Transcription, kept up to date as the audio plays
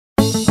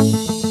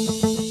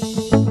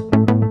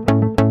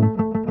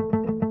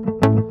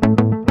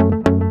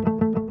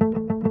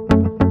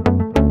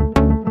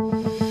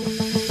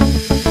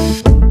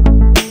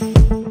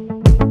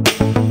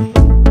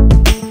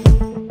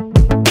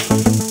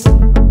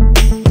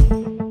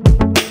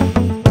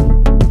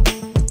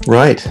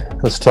Right.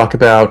 Let's talk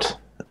about,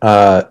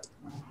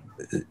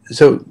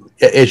 so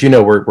as you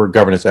know, we're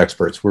governance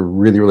experts. We're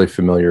really, really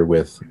familiar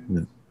with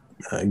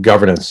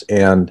governance.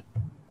 And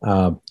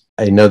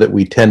I know that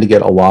we tend to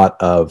get a lot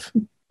of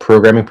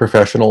programming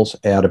professionals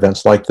at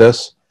events like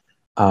this.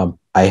 I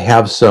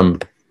have some,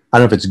 I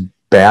don't know if it's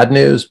bad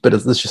news, but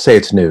let's just say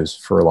it's news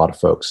for a lot of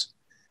folks.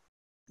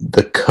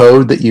 The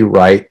code that you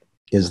write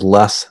is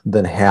less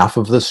than half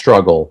of the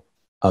struggle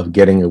of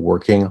getting a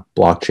working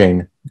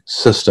blockchain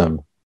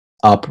system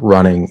up,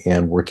 running,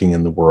 and working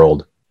in the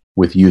world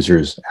with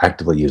users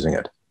actively using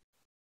it.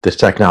 This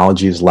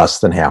technology is less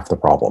than half the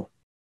problem.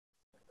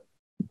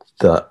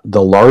 The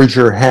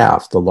larger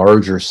half, the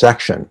larger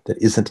section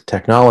that isn't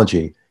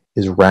technology,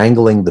 is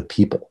wrangling the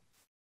people.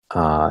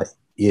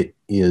 It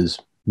is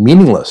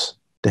meaningless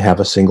to have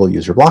a single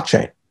user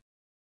blockchain.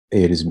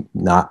 It is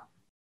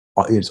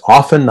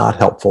often not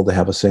helpful to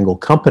have a single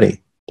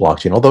company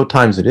blockchain, although at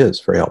times it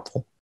is very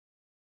helpful.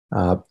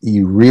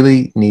 You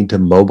really need to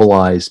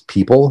mobilize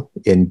people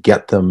and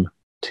get them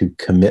to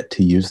commit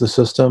to use the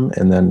system,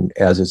 and then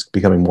as it's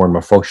becoming more and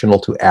more functional,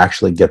 to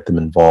actually get them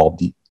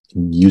involved in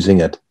using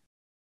it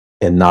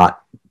and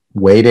not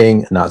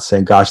waiting, not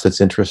saying, gosh, that's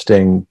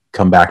interesting,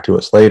 come back to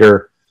us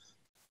later.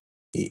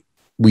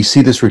 We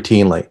see this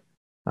routinely.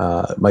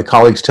 My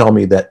colleagues tell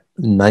me that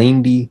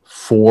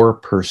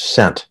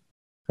 94%,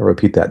 I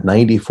repeat that,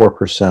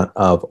 94%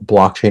 of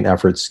blockchain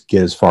efforts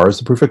get as far as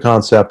the proof of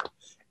concept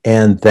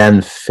and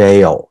then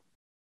fail.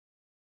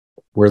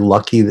 We're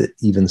lucky that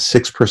even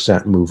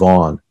 6% move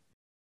on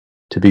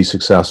to be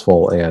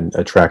successful and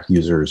attract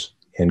users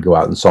and go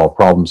out and solve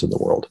problems in the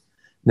world.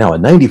 Now, a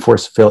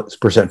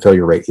 94%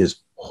 failure rate is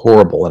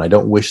horrible, and I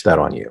don't wish that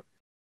on you.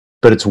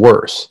 But it's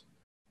worse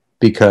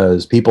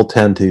because people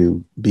tend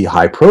to be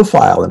high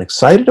profile and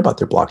excited about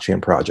their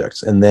blockchain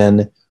projects. And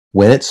then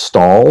when it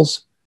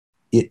stalls,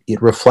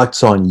 it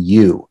reflects on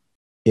you.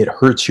 It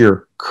hurts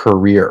your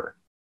career.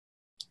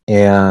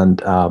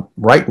 And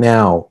right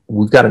now,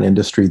 we've got an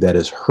industry that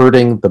is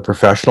hurting the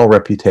professional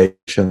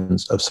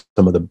reputations of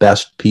some of the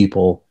best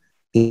people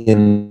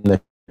in the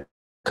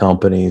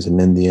companies and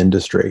in the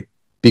industry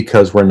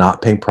because we're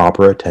not paying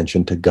proper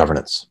attention to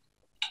governance.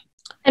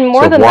 And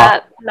more than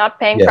that, not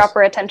paying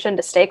proper attention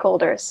to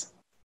stakeholders.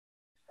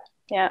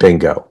 Yeah.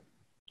 Bingo.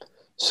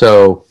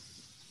 So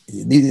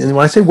when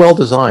I say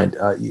well-designed,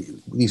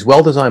 these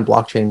well-designed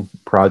blockchain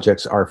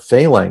projects are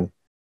failing.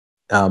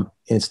 And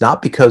it's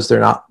not because they're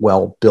not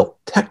well built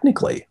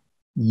technically.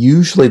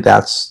 Usually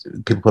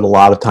people put a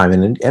lot of time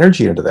and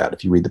energy into that.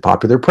 If you read the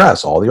popular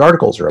press, all the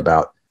articles are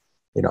about,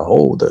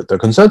 the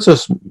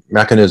consensus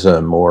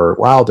mechanism, or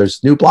wow,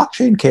 there's new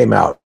blockchain came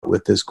out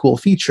with this cool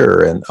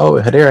feature, and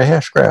Hedera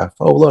hash graph.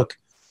 Oh, look,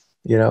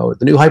 the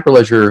new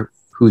Hyperledger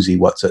whoozy,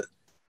 what's it?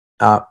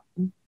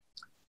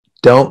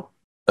 Don't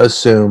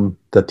assume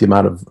that the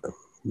amount of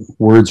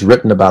words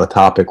written about a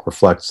topic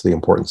reflects the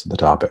importance of the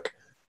topic.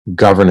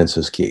 Governance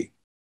is key.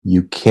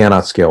 You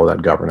cannot scale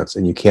without governance,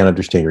 and you can't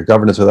understand your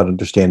governance without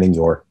understanding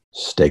your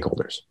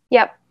stakeholders.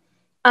 Yep.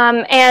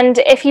 And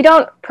if you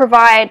don't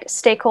provide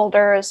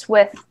stakeholders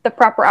with the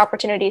proper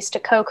opportunities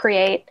to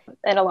co-create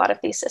in a lot of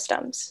these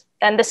systems,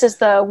 then this is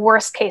the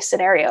worst case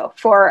scenario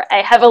for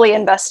a heavily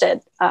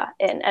invested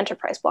in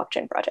enterprise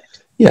blockchain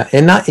project. Yeah,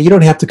 and you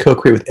don't have to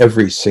co-create with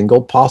every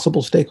single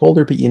possible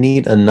stakeholder, but you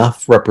need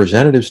enough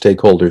representative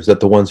stakeholders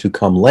that the ones who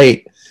come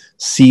late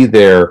see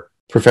their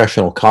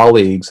professional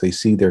colleagues, they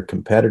see their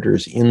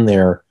competitors in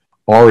there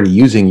already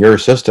using your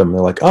system.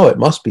 They're like, oh, it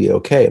must be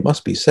okay, it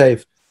must be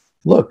safe.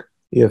 Look,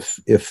 if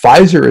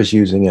Pfizer is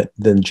using it,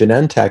 then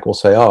Genentech will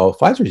say, oh,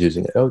 Pfizer's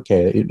using it,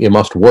 okay, it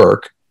must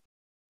work.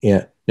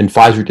 And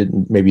Pfizer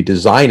didn't maybe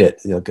design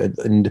it, an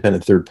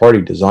independent third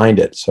party designed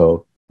it,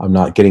 so I'm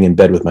not getting in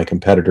bed with my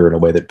competitor in a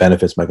way that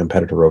benefits my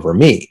competitor over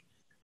me.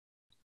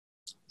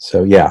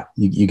 So yeah,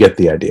 you get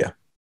the idea.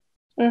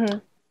 Mm-hmm.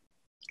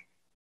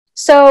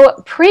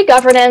 So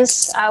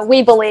pre-governance,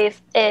 we believe,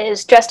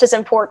 is just as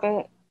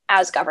important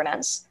as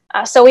governance.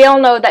 So we all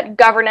know that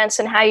governance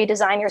and how you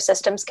design your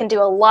systems can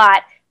do a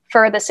lot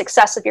for the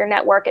success of your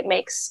network. It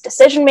makes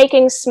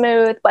decision-making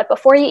smooth, but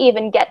before you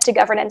even get to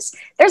governance,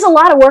 there's a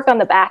lot of work on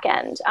the back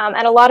end.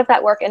 And a lot of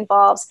that work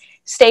involves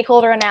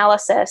stakeholder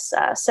analysis.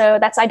 So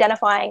that's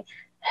identifying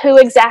who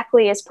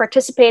exactly is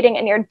participating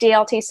in your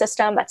DLT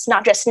system. That's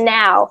not just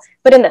now,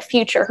 but in the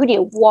future. Who do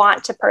you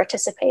want to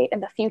participate in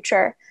the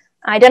future?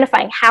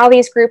 Identifying how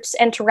these groups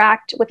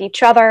interact with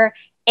each other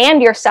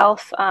and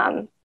yourself,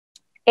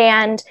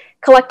 and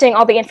collecting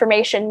all the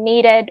information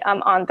needed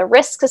on the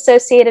risks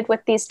associated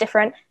with these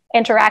different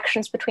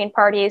interactions between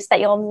parties that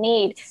you'll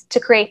need to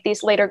create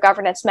these later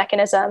governance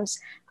mechanisms.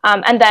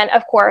 And then,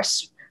 of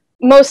course,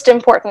 most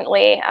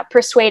importantly,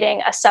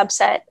 persuading a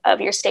subset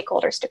of your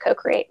stakeholders to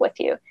co-create with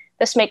you.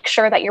 This makes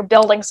sure that you're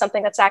building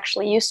something that's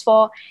actually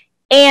useful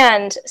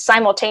and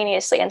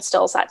simultaneously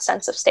instills that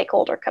sense of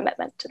stakeholder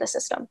commitment to the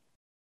system.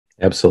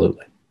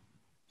 Absolutely.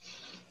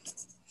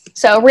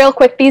 So real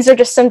quick, these are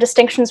just some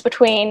distinctions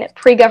between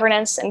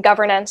pre-governance and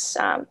governance.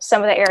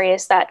 Some of the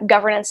areas that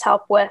governance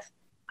helps with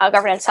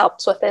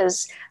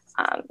is,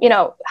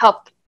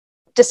 help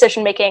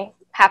decision-making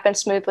happen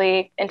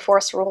smoothly,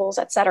 enforce rules,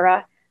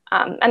 etc.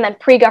 And then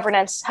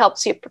pre-governance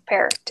helps you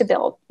prepare to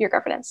build your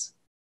governance.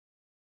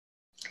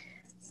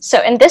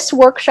 So in this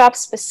workshop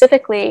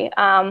specifically,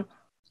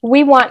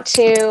 we want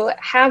to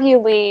have you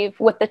leave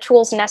with the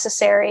tools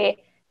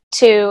necessary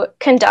to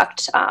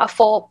conduct a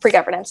full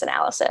pre-governance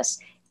analysis.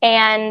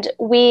 And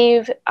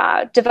we've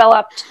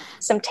developed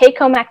some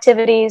take-home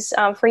activities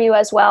for you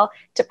as well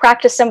to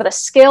practice some of the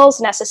skills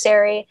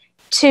necessary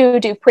to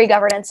do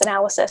pre-governance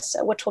analysis,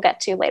 which we'll get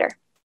to later.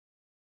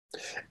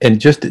 And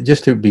just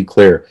to be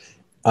clear,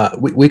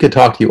 we could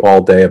talk to you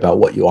all day about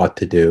what you ought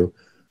to do,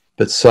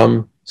 but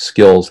some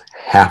skills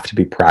have to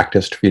be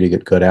practiced for you to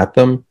get good at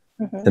them.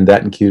 Mm-hmm. And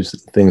that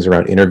includes things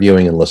around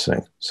interviewing and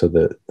listening. So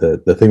the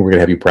thing we're going to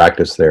have you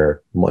practice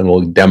there, and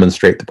we'll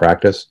demonstrate the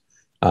practice,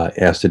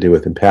 has to do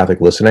with empathic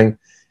listening.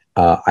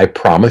 I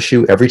promise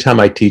you, every time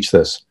I teach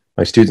this,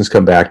 my students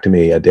come back to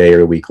me a day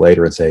or a week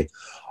later and say,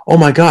 "Oh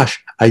my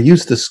gosh, I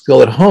used this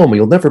skill at home.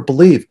 You'll never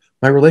believe.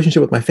 My relationship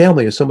with my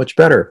family is so much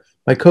better.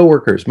 My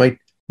coworkers, my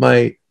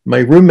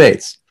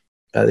roommates,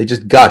 they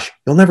just gush.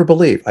 You'll never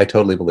believe." I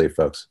totally believe,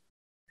 folks.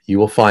 You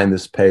will find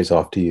this pays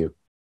off to you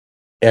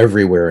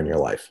everywhere in your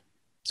life.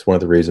 It's one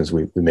of the reasons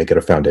we make it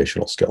a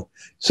foundational skill.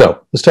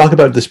 So let's talk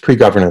about this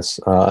pre-governance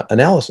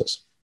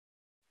analysis.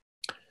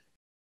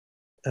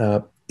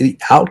 The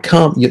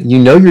outcome, you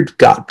know you've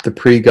got the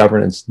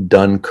pre-governance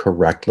done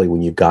correctly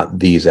when you've got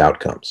these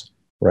outcomes,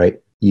 right?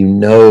 You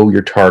know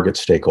your target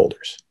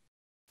stakeholders,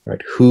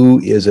 right? Who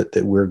is it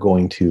that we're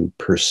going to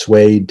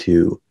persuade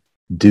to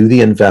do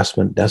the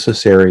investment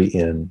necessary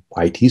in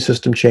IT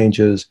system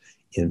changes,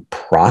 in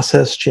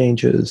process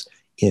changes,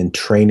 in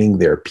training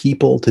their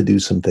people to do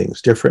some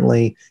things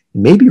differently,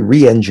 maybe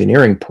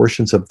re-engineering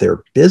portions of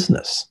their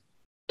business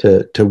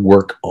to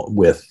work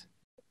with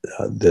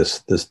this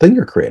thing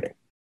you're creating.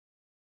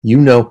 You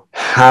know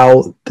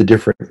how the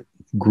different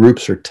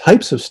groups or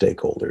types of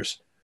stakeholders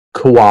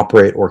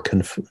cooperate or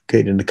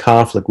get into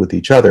conflict with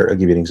each other. I'll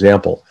give you an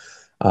example.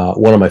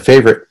 One of my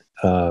favorite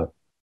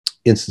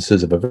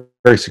instances of a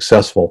very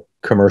successful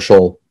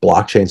commercial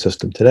blockchain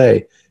system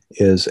today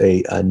is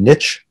a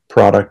niche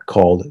product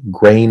called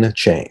Grain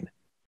Chain.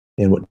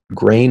 And what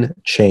Grain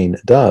Chain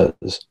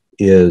does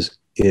is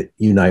it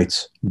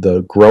unites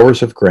the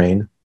growers of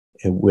grain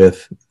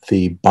with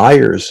the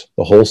buyers,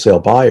 the wholesale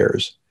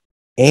buyers,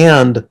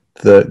 and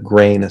the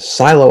grain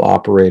silo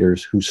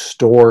operators who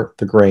store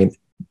the grain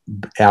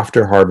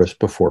after harvest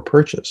before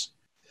purchase.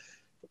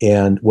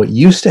 And what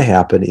used to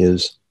happen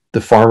is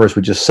the farmers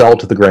would just sell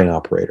to the grain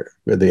operator,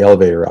 or the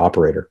elevator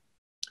operator,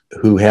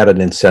 who had an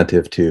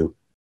incentive to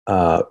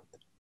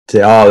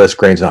say, "Oh, this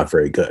grain's not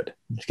very good,"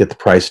 to get the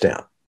price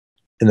down.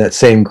 And that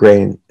same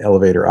grain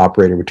elevator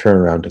operator would turn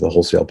around to the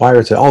wholesale buyer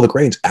and say, "Oh, the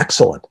grain's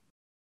excellent,"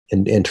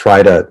 and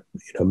try to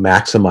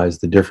maximize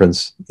the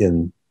difference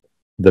in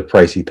the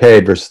price he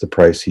paid versus the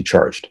price he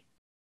charged.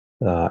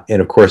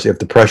 And of course, if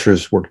the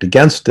pressures worked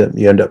against him,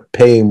 you end up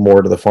paying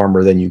more to the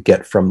farmer than you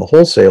get from the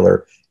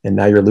wholesaler, and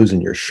now you're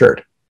losing your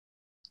shirt.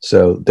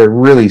 So they're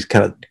really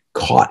kind of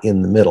caught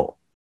in the middle.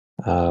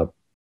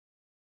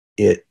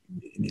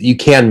 You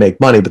can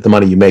make money, but the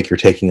money you make, you're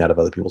taking out of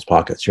other people's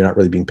pockets. You're not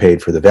really being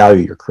paid for the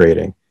value you're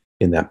creating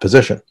in that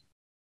position.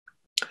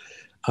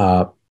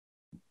 And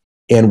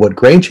what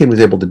GrainChain was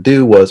able to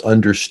do was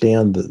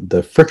understand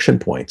the friction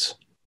points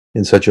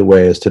in such a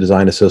way as to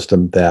design a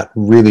system that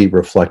really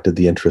reflected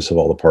the interests of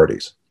all the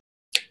parties.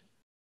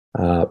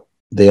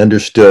 They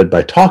understood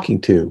by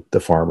talking to the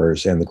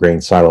farmers and the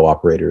grain silo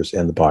operators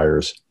and the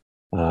buyers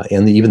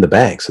and even the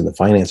banks and the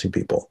financing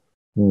people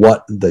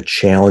what the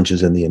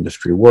challenges in the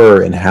industry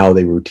were and how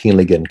they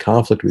routinely get in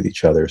conflict with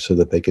each other, so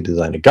that they could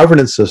design a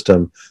governance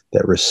system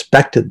that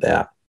respected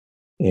that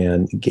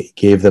and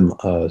gave them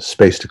a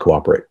space to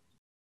cooperate.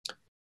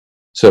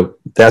 So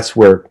that's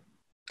where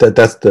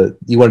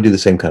you want to do the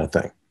same kind of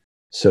thing.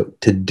 So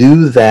to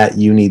do that,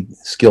 you need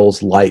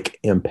skills like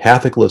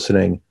empathic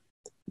listening,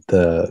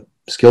 the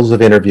skills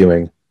of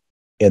interviewing,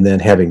 and then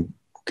having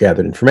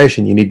gathered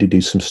information, you need to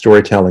do some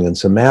storytelling and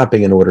some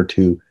mapping in order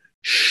to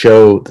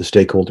show the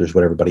stakeholders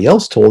what everybody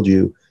else told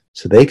you,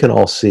 so they can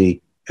all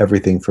see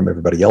everything from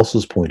everybody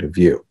else's point of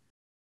view.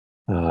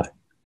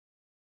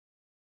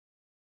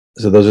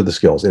 So those are the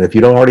skills. And if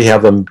you don't already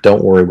have them,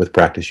 don't worry. With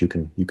practice, you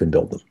can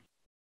build them.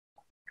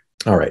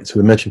 All right. So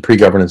we mentioned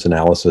pre-governance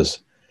analysis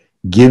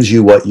gives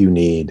you what you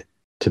need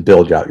to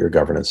build out your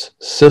governance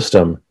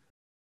system.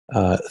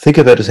 Think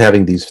of it as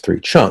having these three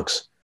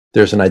chunks.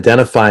 There's an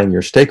identifying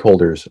your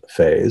stakeholders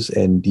phase,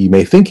 and you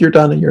may think you're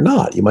done and you're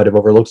not. You might have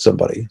overlooked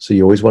somebody. So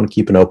you always want to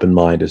keep an open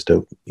mind as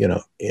to,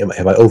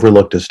 have I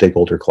overlooked a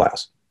stakeholder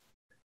class?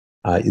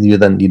 You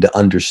then need to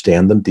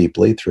understand them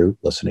deeply through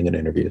listening and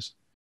interviews.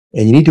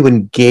 And you need to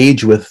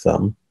engage with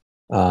them.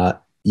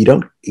 You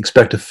don't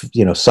expect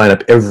to, sign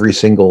up every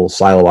single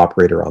silo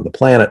operator on the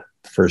planet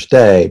the first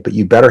day, but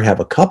you better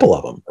have a couple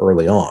of them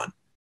early on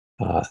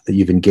that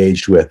you've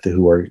engaged with,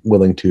 who are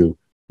willing to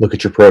look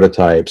at your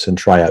prototypes and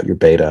try out your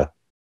beta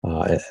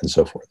and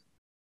so forth.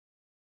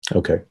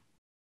 Okay.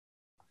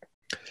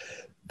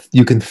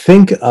 You can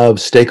think of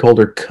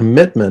stakeholder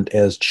commitment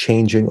as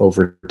changing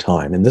over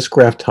time. And this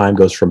graph time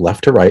goes from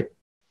left to right,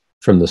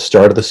 from the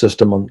start of the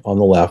system on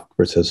the left,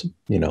 where it says,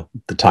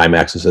 the time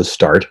axis says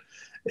start,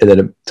 and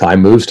then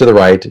time moves to the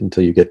right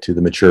until you get to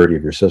the maturity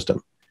of your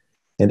system.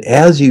 And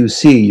as you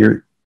see,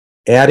 you're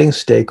adding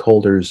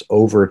stakeholders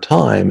over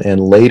time,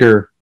 and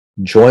later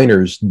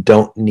joiners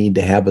don't need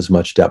to have as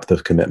much depth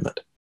of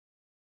commitment.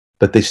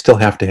 But they still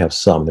have to have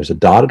some. There's a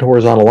dotted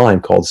horizontal line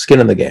called skin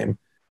in the game.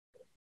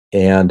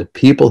 And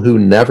people who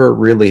never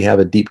really have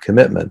a deep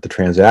commitment, the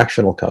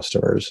transactional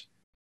customers,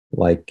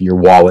 like your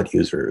wallet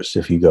users,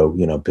 if you go,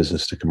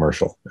 business to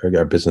commercial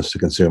or business to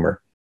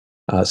consumer.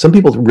 Some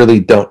people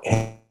really don't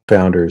have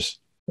founders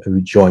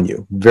who join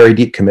you. Very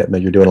deep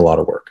commitment, you're doing a lot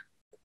of work.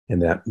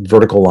 And that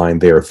vertical line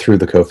there through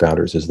the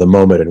co-founders is the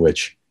moment in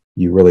which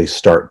you really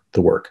start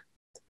the work.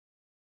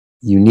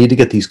 You need to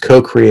get these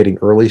co-creating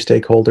early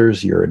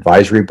stakeholders, your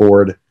advisory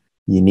board.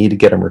 You need to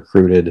get them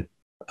recruited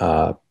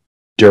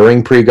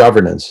during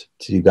pre-governance,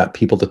 so you've got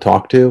people to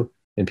talk to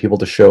and people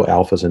to show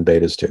alphas and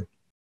betas to.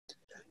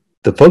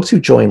 The folks who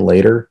join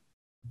later,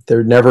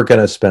 they're never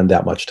going to spend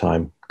that much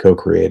time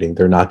co-creating.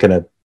 They're not going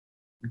to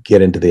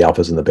get into the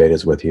alphas and the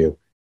betas with you.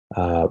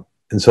 And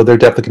so their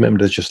depth of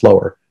commitment is just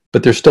lower,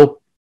 but they're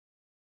still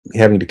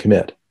having to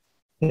commit.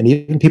 And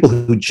even people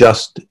who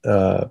just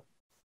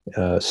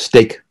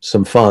stake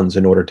some funds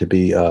in order to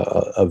be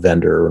a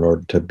vendor, or in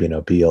order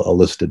to be a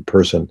listed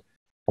person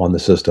on the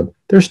system,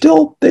 they're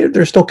still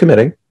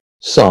committing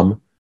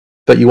some,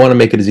 but you want to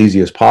make it as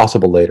easy as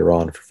possible later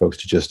on for folks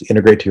to just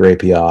integrate to your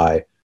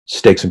API,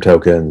 stake some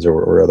tokens,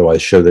 or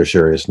otherwise show their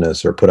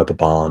seriousness, or put up a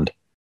bond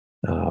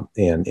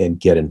and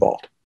get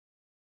involved.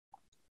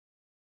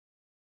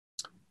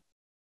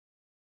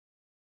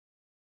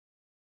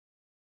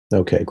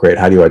 Okay, great.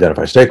 How do you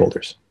identify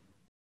stakeholders?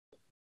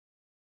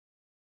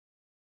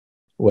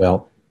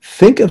 Well,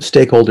 think of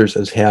stakeholders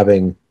as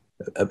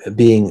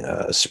being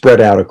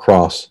spread out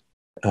across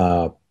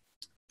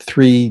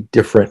 3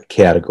 different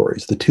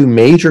categories. The 2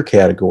 major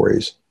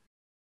categories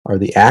are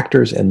the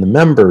actors and the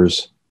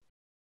members,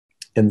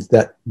 and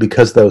that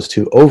because those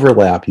 2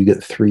 overlap, you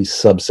get 3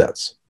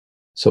 subsets.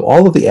 So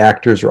all of the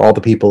actors are all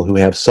the people who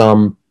have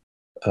some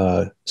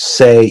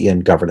say in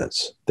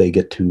governance. They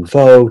get to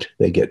vote,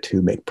 they get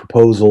to make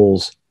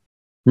proposals.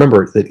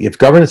 Remember that if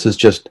governance is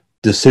just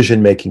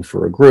decision-making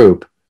for a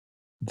group,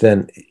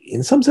 then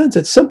in some sense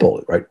it's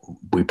simple, right?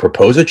 We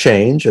propose a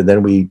change, and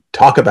then we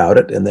talk about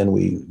it, and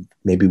then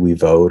maybe we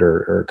vote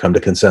or come to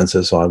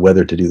consensus on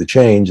whether to do the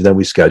change, and then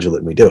we schedule it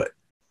and we do it.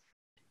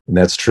 And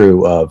that's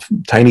true of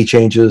tiny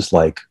changes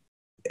like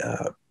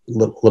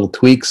little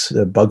tweaks,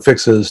 bug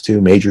fixes,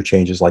 to major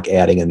changes like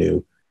adding a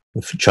new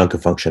chunk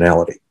of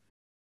functionality.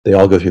 They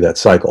all go through that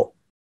cycle.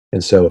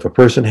 And so if a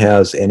person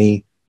has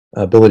any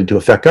ability to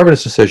affect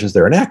governance decisions,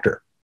 they're an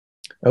actor.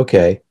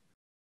 Okay.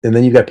 And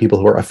then you've got people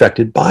who are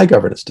affected by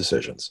governance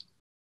decisions.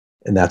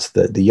 And that's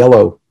the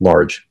yellow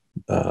large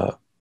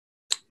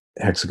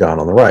hexagon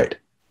on the right.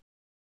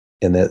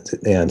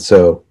 And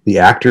so the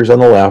actors on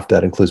the left,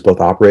 that includes both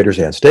operators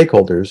and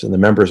stakeholders, and the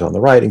members on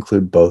the right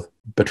include both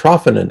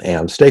betrophenen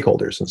and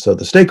stakeholders. And so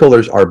the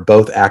stakeholders are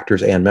both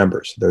actors and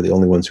members. They're the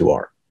only ones who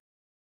are.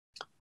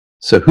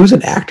 So who's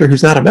an actor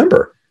who's not a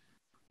member?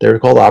 They're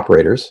called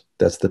operators.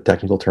 That's the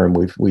technical term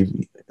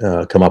we've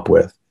come up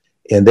with.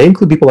 And they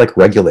include people like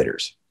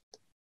regulators,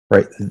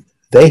 right?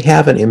 They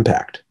have an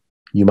impact.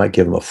 You might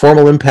give them a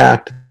formal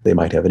impact. They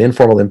might have an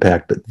informal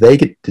impact, but they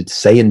get to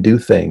say and do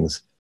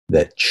things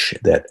that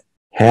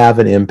have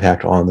an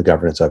impact on the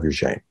governance of your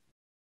chain.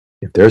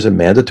 If there's a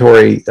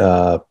mandatory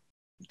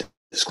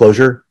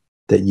disclosure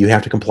that you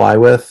have to comply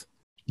with,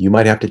 you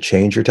might have to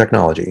change your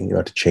technology. You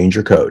have to change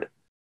your code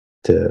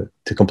to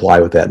comply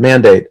with that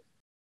mandate.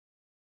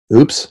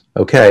 Oops,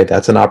 okay,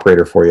 that's an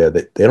operator for you.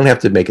 They don't have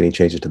to make any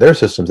changes to their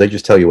systems. They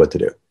just tell you what to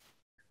do.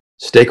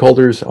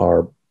 Stakeholders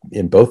are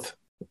in both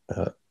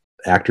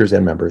actors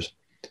and members.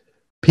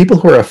 People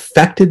who are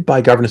affected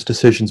by governance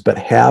decisions but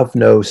have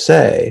no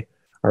say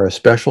are a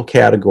special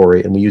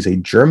category, and we use a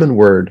German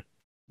word,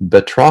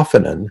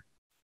 betroffenen,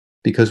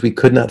 because we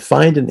could not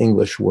find an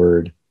English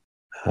word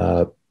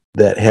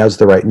that has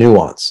the right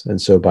nuance. And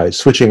so by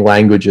switching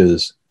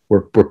languages,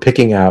 we're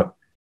picking out,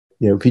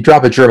 if you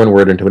drop a German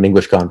word into an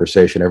English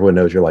conversation, everyone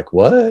knows you're like,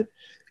 what?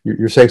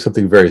 You're saying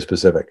something very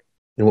specific.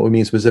 And what we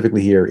mean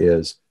specifically here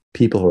is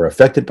people who are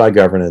affected by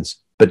governance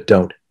but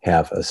don't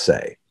have a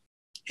say.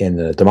 In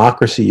a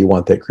democracy, you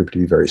want that group to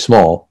be very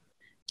small.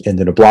 And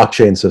in a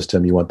blockchain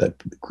system, you want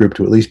that group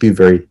to at least be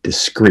very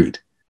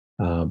discrete.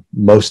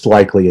 Most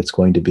likely, it's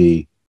going to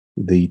be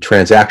the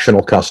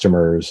transactional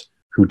customers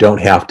who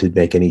don't have to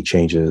make any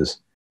changes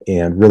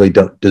and really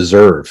don't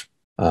deserve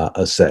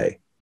a say.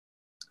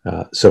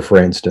 So for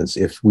instance,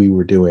 if we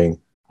were doing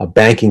a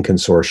banking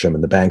consortium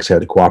and the banks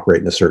had to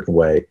cooperate in a certain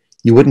way,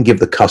 you wouldn't give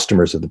the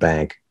customers of the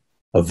bank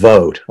a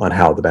vote on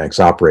how the banks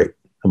operate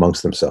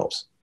amongst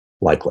themselves.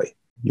 Likely,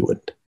 you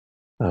wouldn't.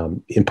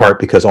 In part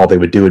because all they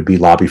would do would be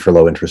lobby for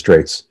low interest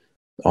rates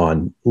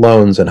on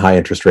loans and high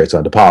interest rates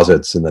on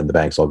deposits, and then the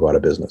banks all go out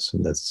of business.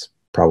 And that's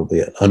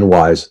probably an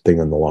unwise thing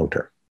in the long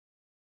term.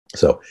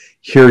 So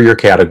here are your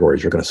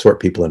categories. You're going to sort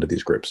people into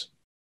these groups.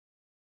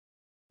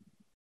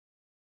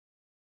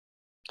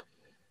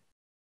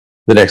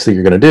 The next thing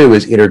you're going to do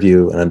is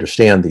interview and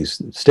understand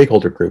these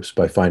stakeholder groups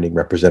by finding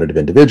representative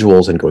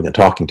individuals and going and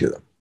talking to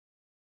them.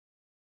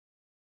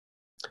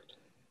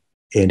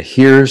 And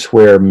here's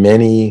where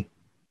many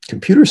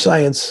computer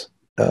science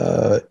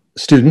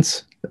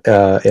students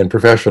and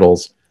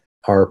professionals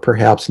are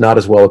perhaps not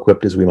as well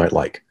equipped as we might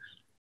like.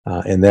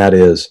 And that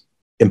is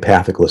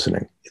empathic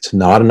listening. It's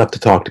not enough to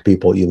talk to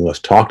people. You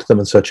must talk to them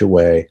in such a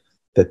way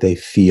that they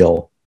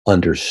feel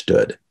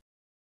understood.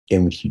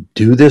 And when you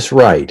do this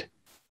right,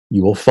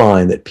 you will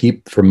find that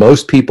for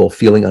most people,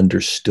 feeling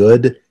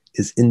understood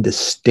is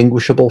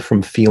indistinguishable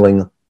from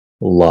feeling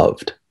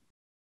loved.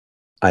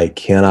 I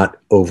cannot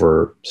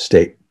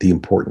overstate the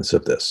importance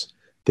of this.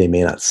 They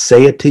may not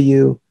say it to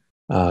you,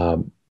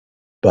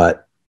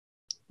 but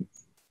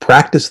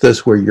practice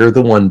this where you're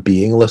the one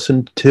being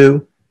listened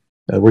to.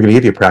 We're going to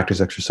give you a practice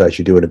exercise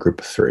you do in a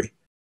group of 3.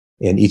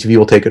 And each of you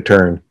will take a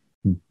turn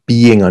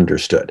being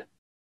understood.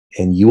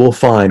 And you will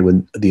find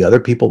when the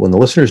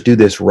listeners do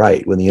this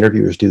right, when the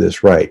interviewers do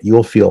this right, you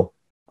will feel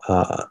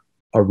a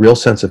real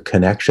sense of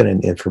connection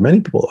and for many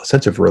people, a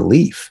sense of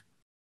relief.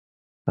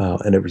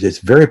 And it's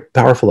very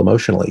powerful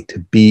emotionally to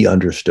be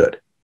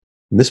understood.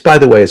 And this, by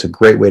the way, is a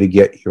great way to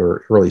get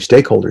your early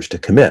stakeholders to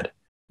commit,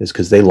 is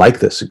because they like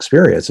this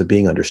experience of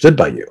being understood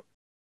by you.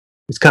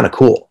 It's kind of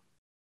cool.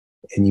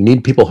 And you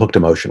need people hooked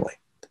emotionally.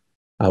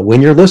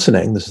 When you're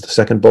listening, this is the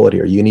second bullet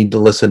here, you need to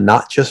listen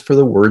not just for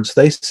the words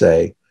they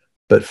say,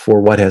 but for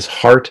what has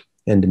heart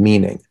and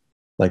meaning.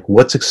 Like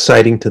what's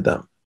exciting to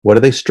them? What are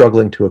they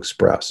struggling to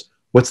express?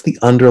 What's the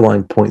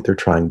underlying point they're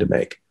trying to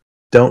make?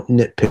 Don't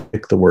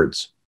nitpick the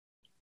words.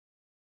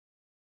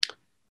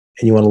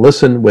 And you want to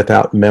listen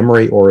without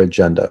memory or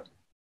agenda.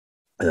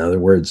 In other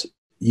words,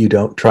 you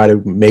don't try to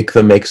make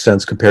them make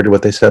sense compared to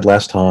what they said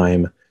last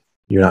time.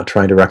 You're not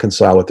trying to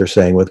reconcile what they're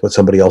saying with what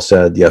somebody else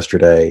said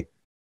yesterday.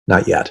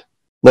 Not yet.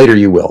 Later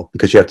you will,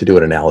 because you have to do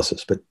an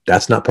analysis. But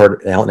that's not part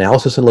of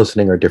analysis and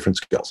listening are different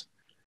skills.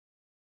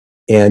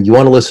 And you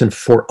want to listen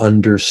for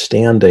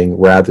understanding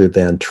rather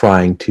than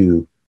trying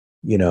to,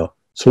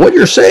 so what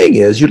you're saying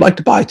is you'd like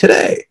to buy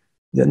today.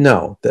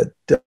 No, that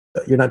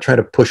you're not trying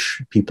to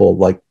push people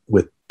like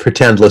with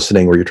pretend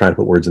listening where you're trying to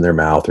put words in their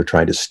mouth or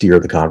trying to steer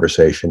the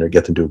conversation or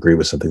get them to agree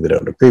with something they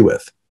don't agree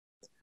with.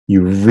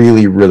 You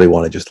really, really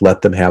want to just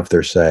let them have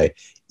their say,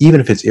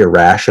 even if it's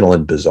irrational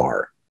and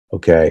bizarre,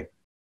 okay?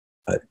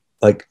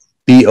 Like,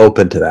 be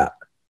open to that.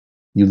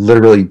 You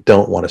literally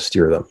don't want to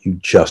steer them. You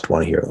just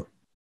want to hear them.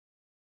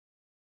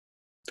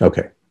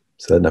 Okay,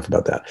 so enough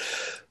about that.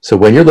 So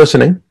when you're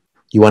listening,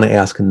 you want to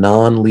ask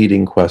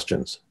non-leading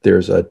questions.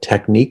 There's a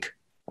technique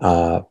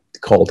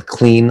called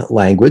clean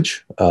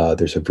language.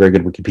 There's a very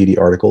good Wikipedia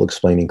article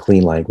explaining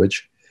clean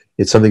language.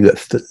 It's something that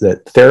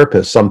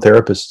some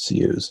therapists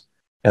use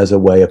as a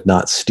way of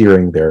not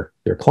steering their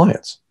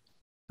clients.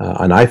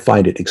 And I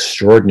find it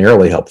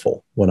extraordinarily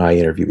helpful when I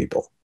interview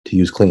people to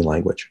use clean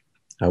language.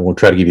 I won't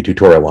try to give you a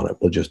tutorial on it.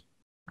 We'll just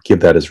give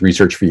that as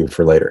research for you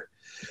for later.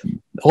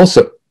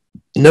 Also,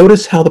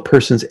 notice how the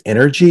person's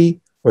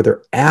energy or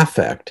their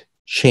affect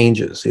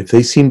changes. If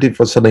they seem to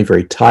feel suddenly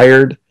very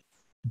tired,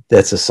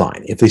 that's a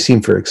sign. If they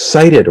seem very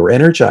excited or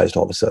energized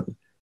all of a sudden,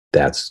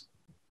 that's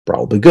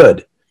probably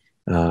good.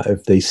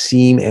 If they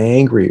seem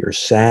angry or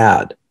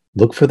sad,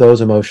 look for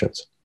those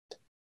emotions.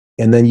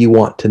 And then you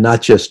want to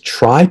not just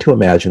try to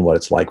imagine what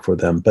it's like for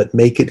them, but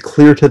make it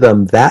clear to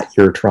them that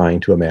you're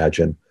trying to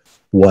imagine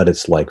what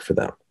it's like for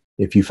them.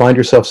 If you find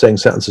yourself saying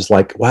sentences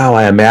like, wow,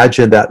 I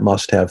imagine that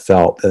must have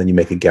felt, and then you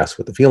make a guess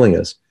what the feeling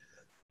is,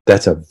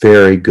 that's a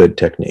very good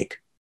technique.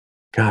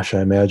 Gosh,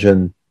 I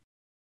imagine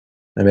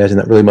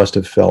that really must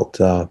have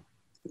felt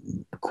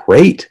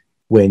great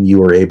when you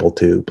were able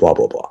to blah,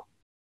 blah, blah.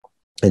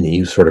 And then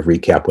you sort of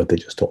recap what they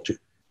just told you.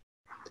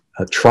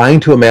 Trying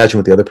to imagine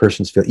what the other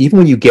person's feeling, even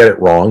when you get it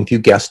wrong, if you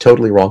guess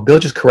totally wrong, they'll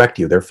just correct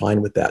you. They're fine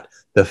with that.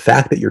 The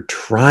fact that you're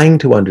trying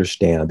to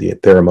understand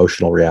their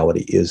emotional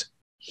reality is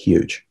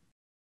huge.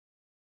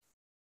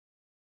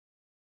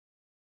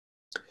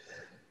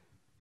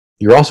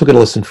 You're also going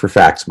to listen for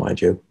facts,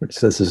 mind you.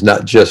 This is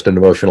not just an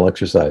emotional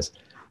exercise.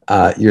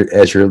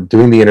 As you're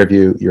doing the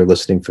interview, you're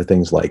listening for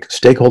things like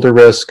stakeholder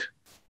risk.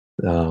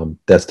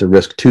 That's the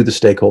risk to the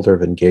stakeholder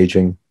of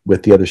engaging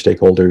with the other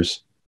stakeholders.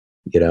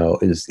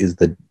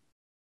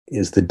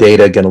 Is the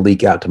data going to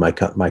leak out to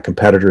my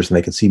competitors and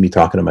they can see me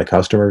talking to my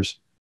customers?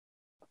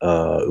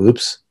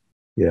 Oops.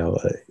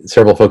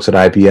 Several folks at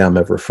IBM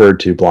have referred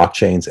to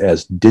blockchains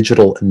as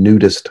digital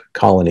nudist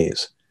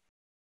colonies.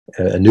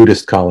 A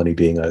nudist colony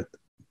being a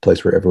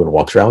place where everyone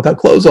walks around without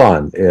clothes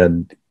on.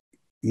 And,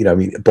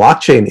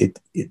 blockchain,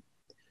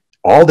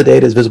 all the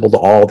data is visible to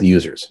all the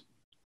users.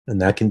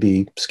 And that can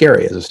be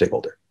scary as a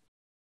stakeholder.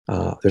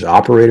 There's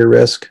operator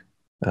risk.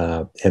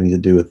 Having to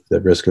do with the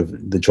risk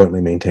of the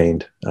jointly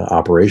maintained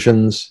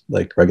operations,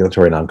 like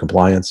regulatory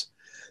noncompliance.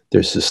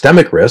 There's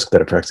systemic risk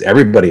that affects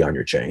everybody on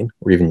your chain,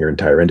 or even your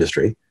entire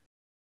industry,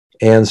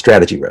 and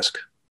strategy risk.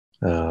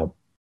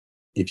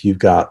 if you've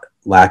got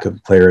lack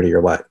of clarity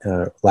or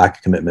lack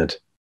of commitment,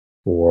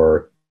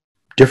 or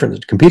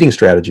different competing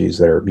strategies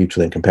that are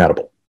mutually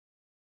incompatible,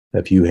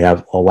 if you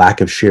have a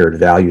lack of shared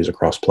values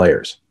across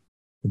players,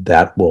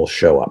 that will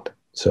show up.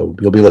 So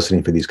you'll be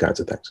listening for these kinds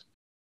of things.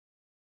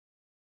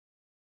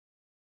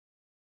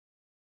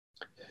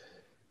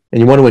 And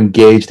you want to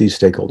engage these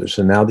stakeholders.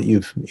 So now that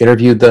you've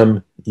interviewed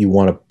them, you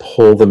want to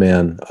pull them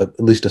in, at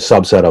least a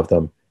subset of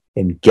them,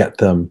 and get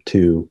them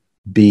to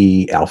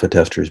be alpha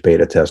testers,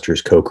 beta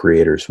testers,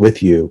 co-creators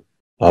with you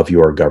of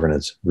your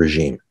governance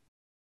regime.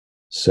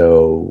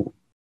 So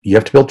you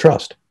have to build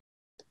trust.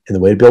 And the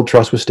way to build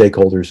trust with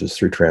stakeholders is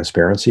through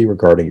transparency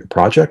regarding your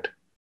project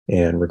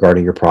and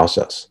regarding your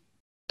process.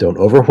 Don't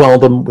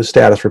overwhelm them with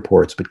status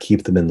reports, but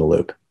keep them in the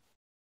loop.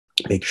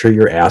 Make sure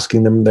you're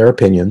asking them their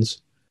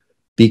opinions.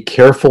 Be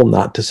careful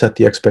not to set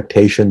the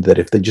expectation that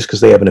if they, just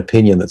because they have an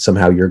opinion, that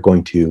somehow you're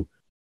going to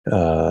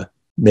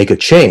make a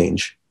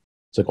change.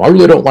 It's like, well, I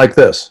really don't like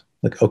this.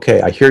 Like,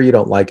 okay, I hear you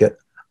don't like it.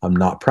 I'm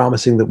not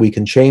promising that we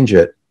can change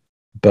it,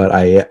 but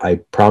I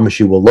promise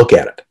you we'll look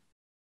at it.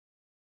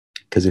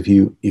 Because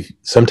if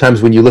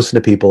sometimes when you listen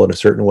to people in a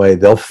certain way,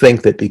 they'll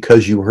think that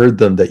because you heard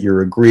them that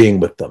you're agreeing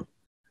with them.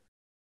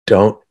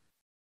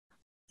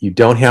 You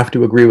don't have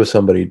to agree with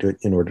somebody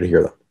in order to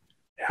hear them.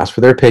 Ask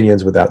for their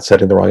opinions without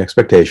setting the wrong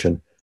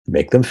expectation.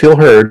 Make them feel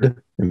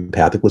heard.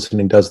 Empathic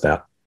listening does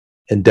that.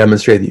 And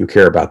demonstrate that you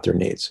care about their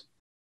needs.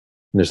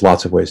 And there's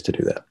lots of ways to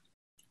do that.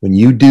 When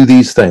you do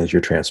these things,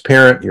 you're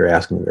transparent, you're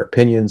asking them their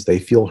opinions, they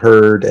feel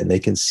heard, and they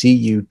can see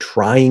you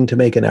trying to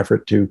make an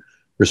effort to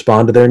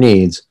respond to their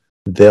needs,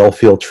 they'll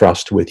feel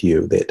trust with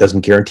you. It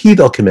doesn't guarantee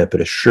they'll commit,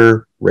 but it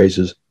sure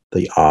raises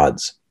the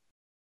odds.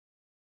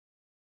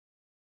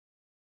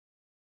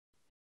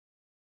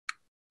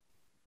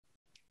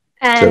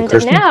 And so,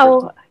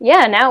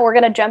 now we're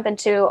going to jump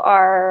into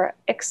our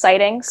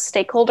exciting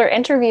stakeholder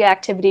interview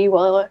activity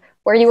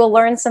where you will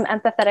learn some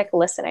empathetic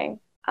listening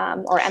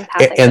or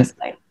empathic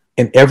listening.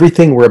 And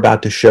everything we're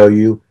about to show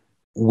you,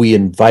 we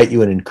invite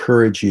you and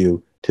encourage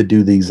you to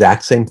do the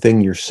exact same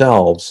thing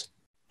yourselves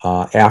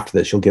after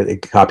this. You'll get a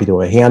copy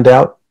to a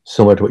handout,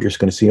 similar to what you're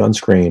going to see on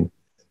screen.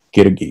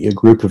 Get a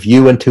group of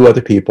you and 2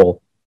 other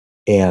people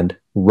and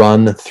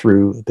run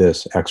through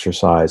this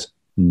exercise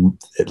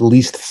at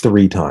least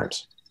 3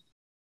 times.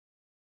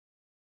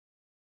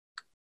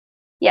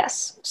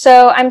 Yes.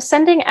 So I'm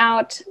sending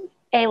out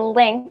a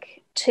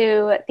link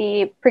to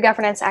the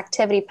pre-governance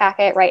activity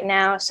packet right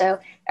now. So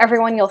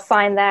everyone, you'll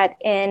find that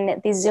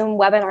in the Zoom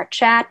webinar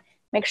chat.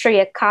 Make sure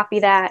you copy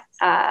that.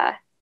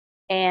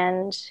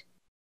 And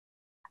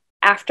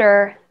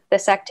after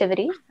this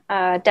activity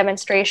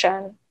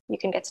demonstration, you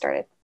can get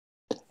started.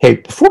 Hey,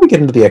 before we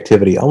get into the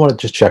activity, I want to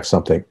just check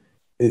something.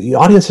 The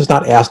audience has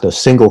not asked a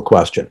single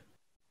question.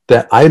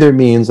 That either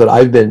means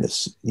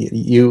that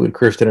you and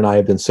Kirsten and I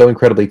have been so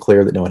incredibly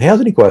clear that no one has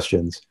any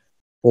questions,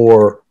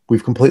 or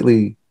we've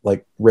completely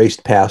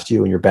raced past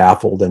you and you're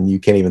baffled and you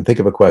can't even think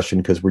of a question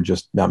because we're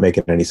just not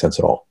making any sense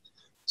at all.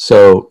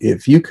 So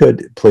if you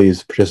could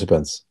please,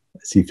 participants, I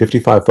see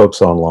 55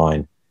 folks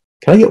online.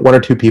 Can I get 1 or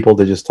 2 people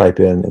to just type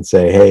in and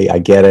say, hey, I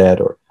get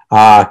it, or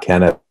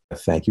Kenneth,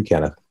 thank you,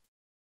 Kenneth.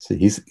 So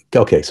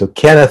so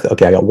Kenneth,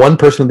 okay, I got 1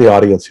 person in the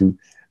audience who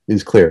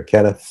is clear.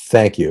 Kenneth,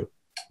 thank you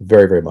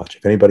very, very much.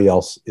 If anybody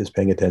else is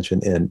paying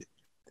attention, and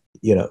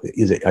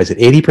is it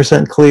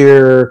 80%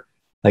 clear?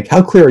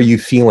 How clear are you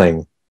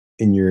feeling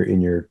in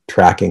your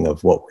tracking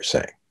of what we're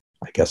saying?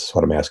 I guess is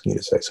what I'm asking you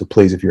to say. So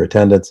please, if your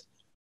attendance,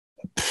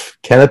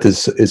 Kenneth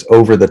is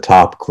over the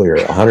top clear,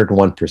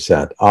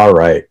 101%. All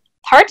right.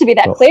 It's hard to be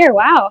that clear.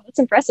 Wow, that's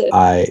impressive.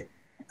 I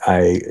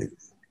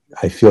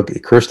feel,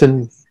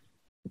 Kirsten,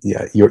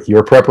 yeah,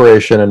 your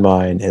preparation and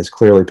mine has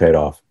clearly paid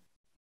off.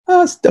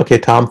 Okay,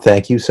 Tom,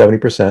 thank you,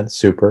 70%,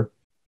 super.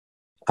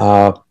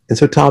 And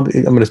so, Tom,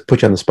 I'm going to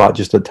put you on the spot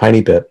just a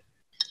tiny bit.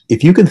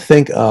 If you can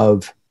think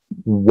of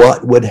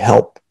what would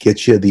help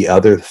get you the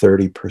other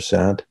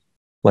 30%,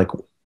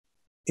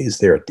 is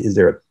there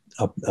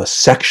a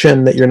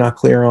section that you're not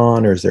clear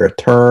on, or is there a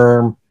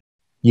term?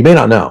 You may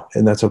not know,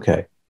 and that's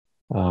okay.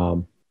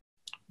 But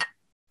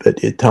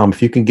Tom,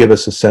 if you can give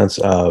us a sense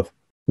of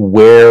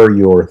where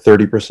your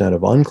 30%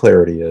 of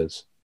unclarity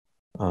is,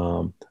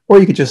 or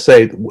you could just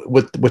say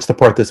what's the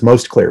part that's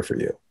most clear for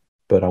you.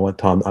 But I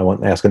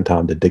want asking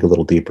Tom to dig a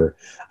little deeper.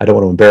 I don't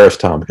want to embarrass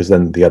Tom, because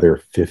then the other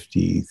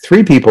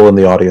 53 people in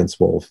the audience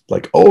will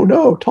oh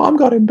no, Tom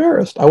got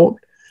embarrassed.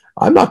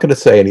 I'm not going to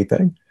say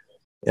anything.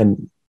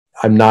 And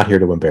I'm not here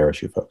to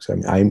embarrass you folks.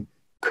 I'm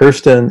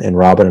Kirsten and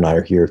Robin and I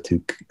are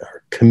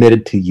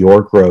committed to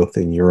your growth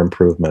and your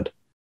improvement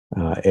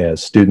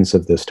as students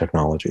of this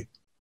technology.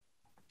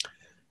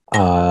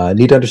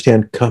 Need to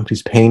understand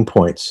companies' pain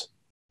points.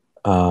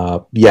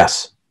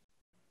 Yes.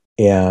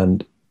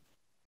 And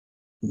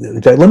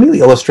let me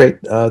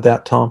illustrate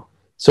that, Tom.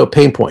 So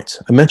pain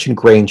points. I mentioned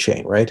grain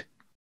chain, right?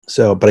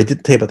 But I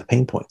didn't tell you about the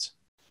pain points.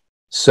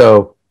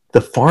 So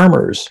the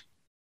farmers,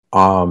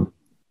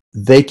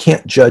 they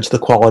can't judge the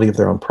quality of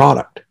their own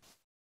product.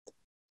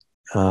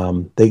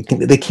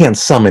 They can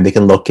summon, they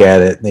can look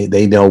at it,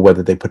 they know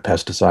whether they put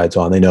pesticides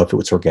on, they know if it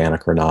was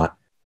organic or not.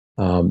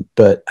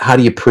 But how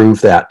do you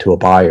prove that to a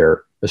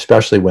buyer,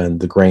 especially when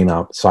the grain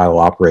silo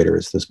operator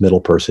is this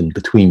middle person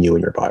between you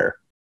and your buyer?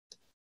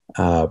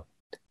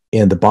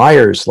 And the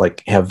buyers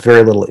like have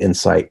very little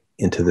insight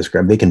into this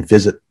grain. They can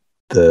visit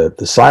the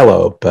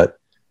silo, but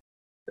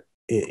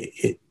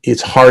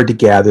it's hard to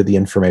gather the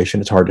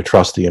information. It's hard to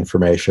trust the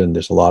information.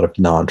 There's a lot of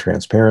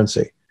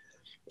non-transparency.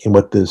 And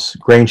what this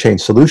grain chain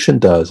solution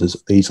does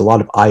is they use a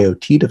lot of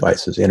IoT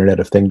devices, Internet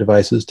of Things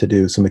devices, to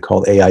do something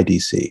called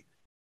AIDC,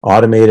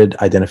 automated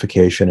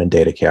identification and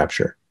data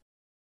capture.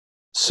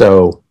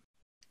 So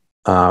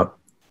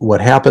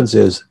what happens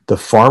is the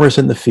farmer's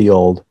in the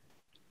field,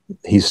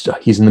 he's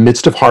in the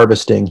midst of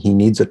harvesting, he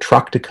needs a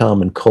truck to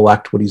come and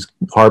collect what he's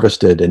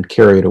harvested and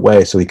carry it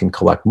away so he can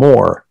collect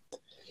more.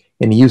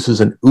 And he uses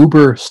an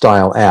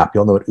Uber-style app.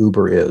 You'll know what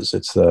Uber is.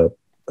 It's a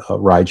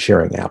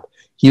ride-sharing app.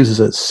 He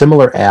uses a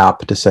similar app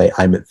to say,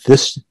 I'm at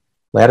this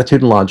latitude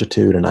and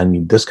longitude, and I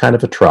need this kind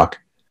of a truck.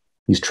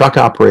 These truck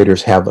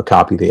operators have a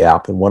copy of the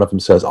app, and one of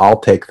them says, I'll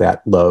take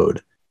that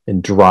load,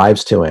 and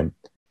drives to him.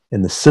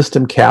 And the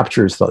system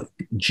captures the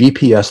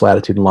GPS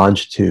latitude and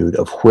longitude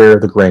of where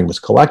the grain was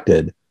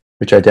collected,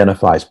 which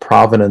identifies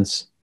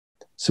provenance,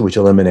 so which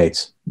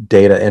eliminates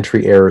data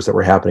entry errors that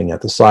were happening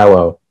at the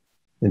silo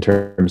in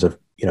terms of,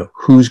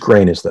 whose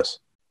grain is this?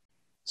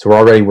 So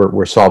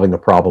we're solving a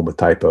problem with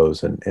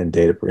typos and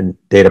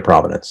data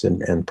provenance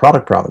and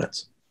product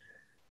provenance.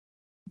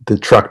 The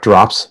truck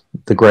drops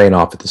the grain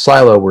off at the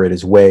silo where it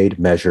is weighed,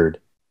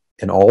 measured,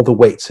 and all the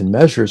weights and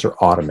measures are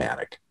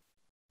automatic.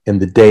 And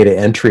the data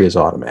entry is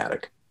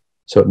automatic.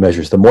 So it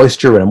measures the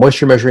moisture in a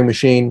moisture measuring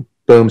machine,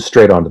 boom,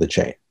 straight onto the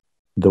chain.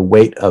 The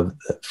weight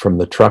from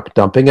the truck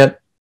dumping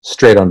it,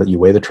 straight onto, you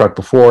weigh the truck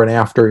before and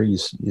after, you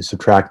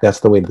subtract, that's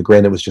the weight of the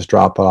grain that was just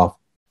dropped off,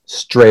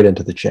 straight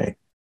into the chain.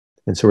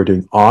 And so we're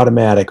doing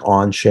automatic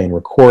on-chain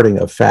recording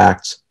of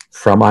facts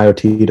from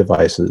IoT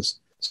devices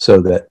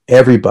so that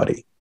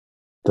everybody,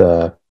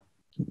 the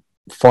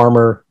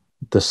farmer,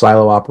 the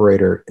silo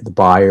operator, the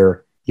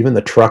buyer, even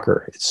the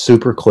trucker, it's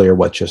super clear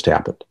what just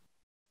happened.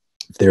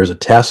 If there's a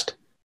test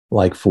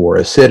like for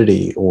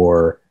acidity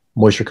or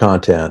moisture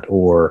content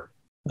or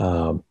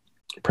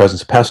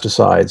presence of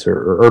pesticides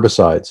or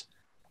herbicides,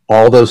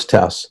 all those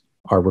tests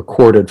are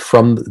recorded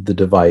from the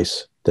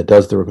device that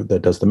does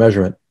the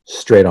measurement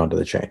straight onto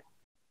the chain.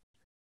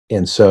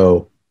 And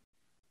so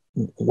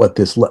what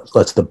this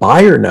lets the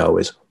buyer know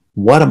is,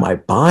 what am I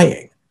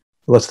buying? It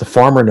lets the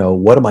farmer know,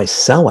 what am I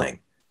selling?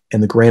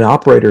 And the grain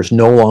operator is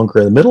no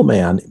longer the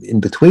middleman in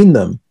between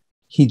them.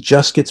 He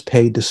just gets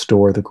paid to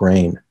store the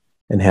grain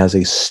and has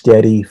a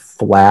steady,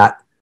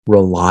 flat,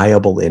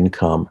 reliable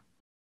income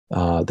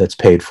that's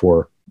paid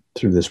for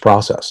through this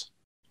process.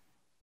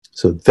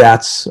 So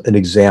that's an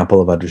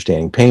example of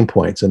understanding pain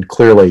points. And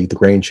clearly the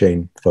grain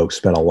chain folks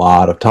spent a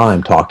lot of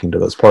time talking to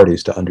those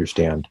parties to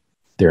understand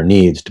their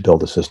needs to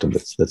build a system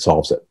that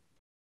solves it.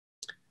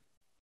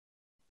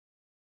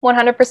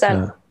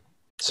 100%.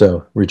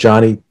 So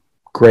Rajani,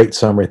 great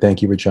summary.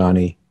 Thank you,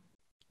 Rajani.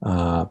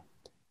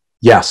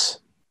 Yes,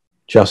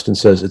 Justin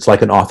says it's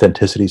like an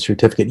authenticity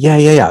certificate.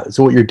 Yeah.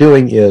 So what you're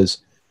doing is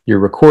you're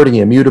recording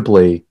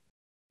immutably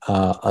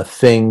a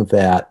thing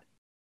that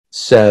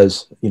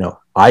says,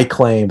 I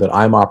claim that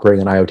I'm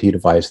operating an IoT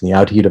device, and the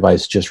IoT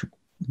device just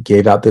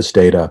gave out this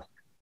data,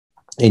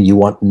 and you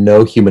want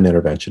no human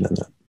intervention in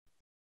that.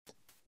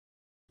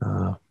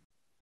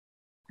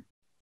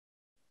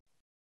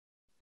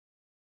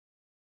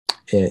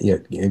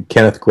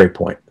 Kenneth, great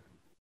point.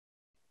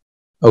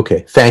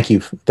 Okay, thank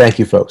you,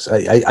 folks.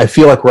 I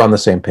feel like we're on the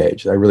same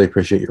page. I really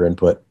appreciate your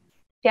input.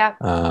 Yeah,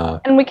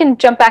 and we can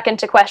jump back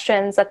into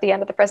questions at the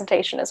end of the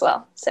presentation as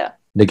well. So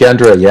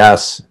Nagendra,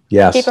 yes,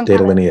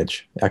 data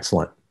lineage,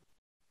 excellent.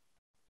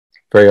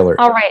 Very alert.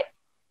 All right.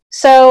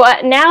 So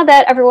now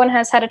that everyone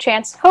has had a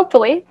chance,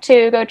 hopefully,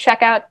 to go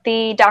check out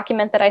the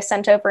document that I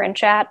sent over in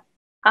chat,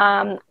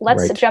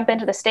 let's jump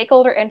into the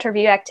stakeholder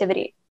interview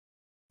activity.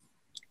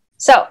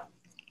 So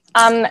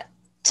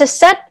to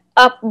set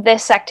up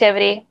this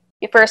activity,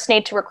 you first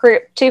need to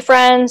recruit 2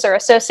 friends or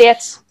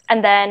associates,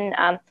 and then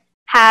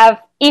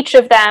have each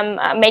of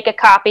them make a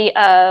copy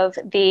of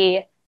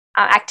the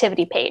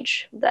activity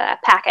page, the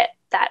packet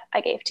that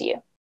I gave to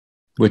you.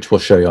 Which we'll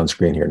show you on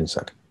screen here in a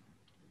second.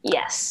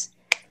 Yes.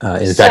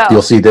 In fact,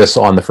 you'll see this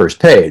on the first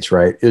page,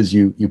 right? Is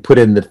you put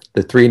in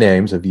the 3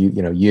 names of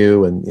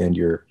you and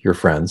your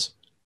friends.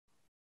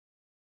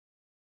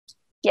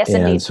 Yes,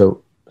 and indeed.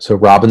 So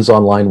Robin's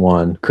on line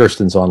 1,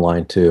 Kirsten's on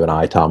line 2, and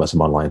I, Thomas,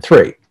 am on line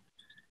 3.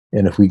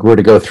 And if we were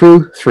to go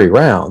through 3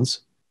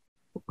 rounds,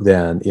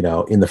 then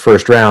in the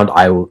first round,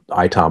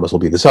 I Thomas will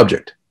be the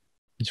subject.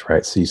 That's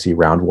right. So you see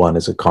round 1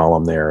 is a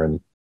column there,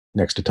 and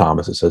next to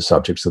Thomas it says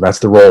subject. So that's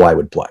the role I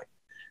would play.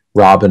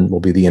 Robin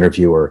will be the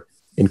interviewer,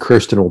 and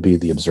Kirsten will be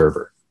the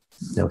observer.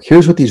 Now,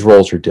 here's what these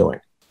roles are doing.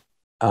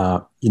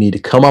 You need to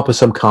come up with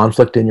some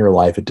conflict in your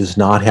life. It does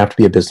not have to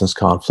be a business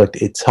conflict.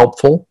 It's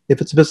helpful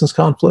if it's a business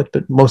conflict,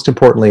 but most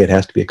importantly, it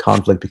has to be a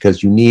conflict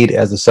because you need,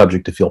 as the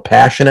subject, to feel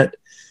passionate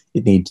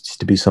It needs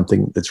to be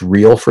something that's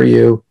real for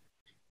you,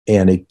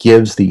 and it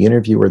gives the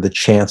interviewer the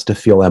chance to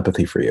feel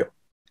empathy for you,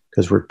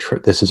 because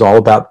this is all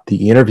about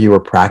the interviewer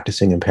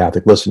practicing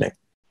empathic listening.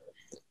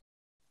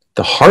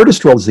 The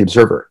hardest role is the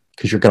observer,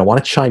 because you're going to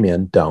want to chime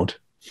in. Don't.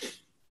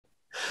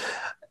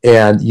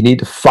 And you need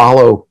to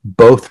follow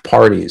both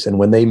parties. And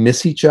when they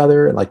miss each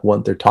other, and like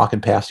when they're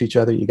talking past each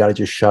other, you got to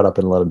just shut up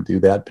and let them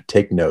do that, but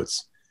take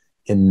notes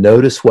and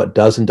notice what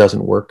does and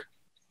doesn't work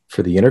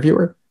for the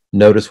interviewer.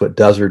 Notice what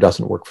does or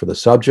doesn't work for the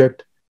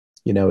subject.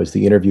 You know, is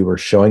the interviewer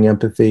showing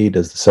empathy?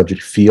 Does the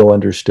subject feel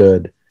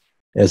understood?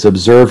 As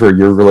observer,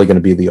 you're really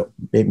going to be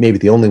maybe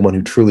the only one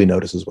who truly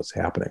notices what's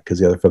happening, because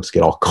the other folks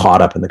get all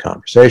caught up in the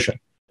conversation.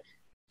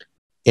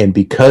 And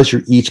because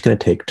you're each going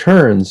to take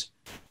turns,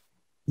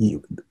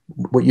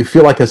 what you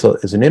feel like as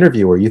an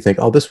interviewer, you think,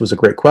 oh, this was a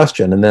great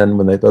question. And then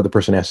when the other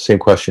person asks the same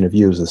question of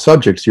you as the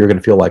subject, you're going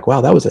to feel like,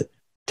 wow, that was a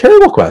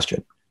terrible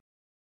question.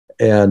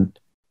 And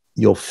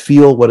you'll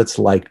feel what it's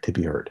like to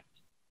be heard.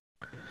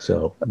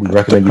 So we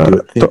recommend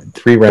you do it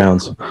 3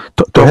 rounds.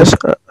 Thomas,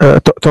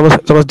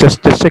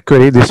 just a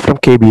query. This from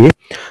KBA.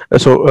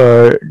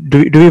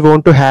 Do we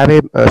want to have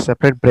a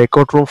separate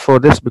breakout room for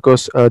this?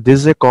 Because this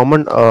is a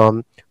common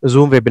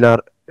Zoom webinar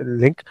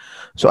link.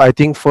 So I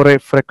think for a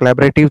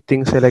collaborative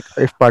thing, say like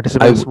if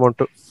participants want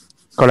to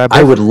collaborate.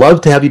 I would love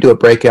to have you do a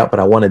breakout,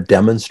 but I want to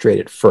demonstrate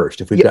it first.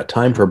 If we've got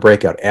time for a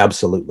breakout,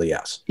 absolutely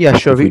yes. Yeah,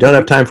 sure. If we don't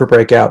have time for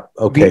breakout,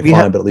 okay,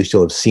 fine, but at least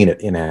you'll have seen it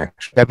in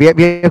action. Yeah,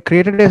 we have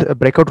created a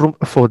breakout room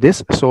for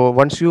this. So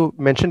once you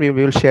mention, we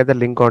will share the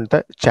link on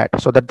the chat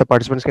so that the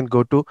participants can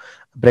go to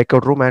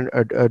breakout room and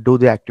do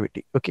the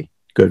activity. Okay.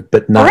 Good,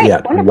 but not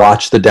yet. Wonderful.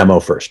 Watch the demo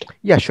first.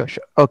 Yeah, sure.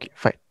 Okay,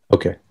 fine.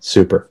 Okay,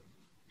 super.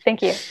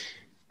 Thank you.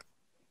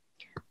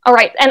 All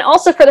right, and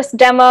also for this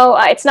demo,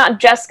 it's not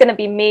just going to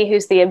be me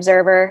who's the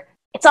observer.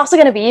 It's also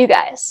going to be you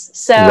guys.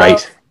 So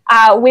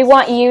we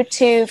want you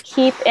to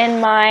keep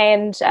in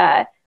mind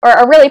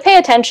or really pay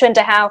attention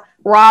to how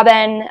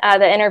Robin,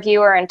 the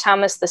interviewer, and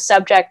Thomas, the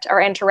subject,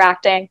 are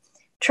interacting.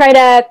 Try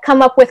to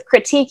come up with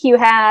critique you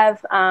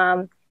have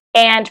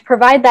and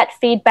provide that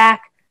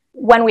feedback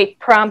when we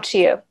prompt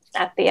you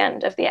at the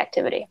end of the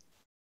activity.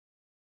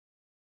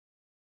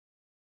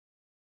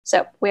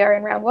 So we are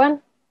in round 1.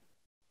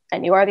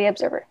 And you are the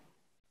observer.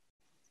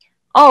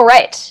 All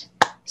right.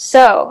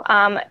 So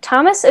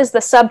Thomas is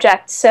the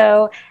subject.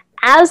 So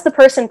as the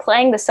person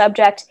playing the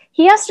subject,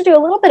 he has to do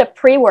a little bit of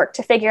pre-work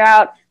to figure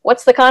out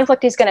what's the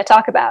conflict he's going to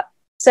talk about.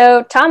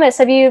 So Thomas,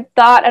 have you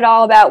thought at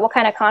all about what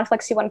kind of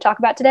conflicts you want to talk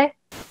about today?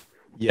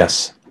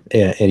 Yes.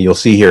 And you'll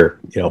see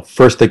here,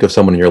 first think of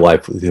someone in your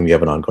life with whom you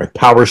have an ongoing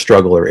power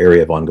struggle or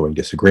area of ongoing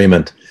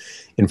disagreement.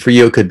 And for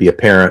you, it could be a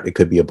parent, it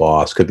could be a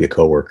boss, could be a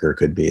coworker, it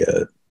could be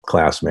a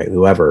classmate,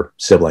 whoever,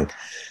 sibling.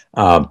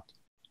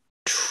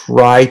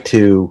 Try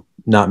to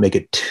not make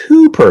it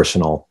too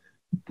personal.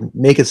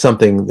 Make it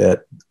something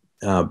that,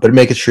 but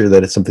make it sure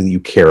that it's something that you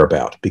care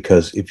about.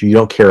 Because if you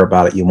don't care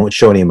about it, you won't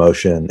show any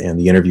emotion, and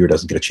the interviewer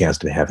doesn't get a chance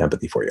to have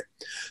empathy for you.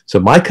 So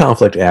my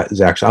conflict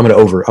is actually, I'm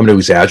going to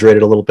exaggerate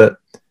it a little bit.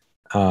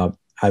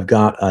 I've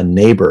got a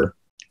neighbor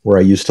where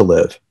I used to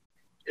live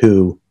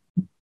who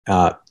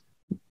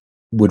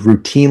would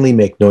routinely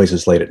make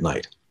noises late at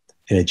night,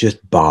 and it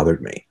just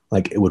bothered me.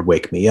 Like, it would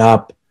wake me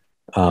up.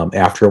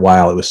 After a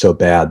while, it was so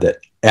bad that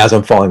as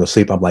I'm falling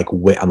asleep, I'm like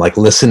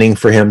listening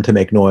for him to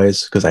make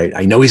noise, because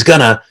I know he's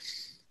gonna,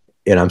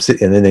 and I'm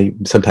sitting, and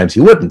then sometimes he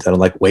wouldn't, and I'm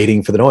like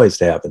waiting for the noise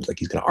to happen. Like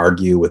he's gonna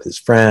argue with his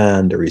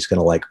friend, or he's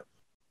gonna like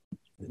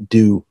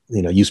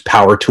use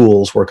power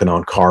tools working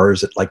on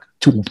cars at like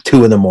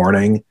 2 in the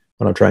morning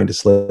when I'm trying to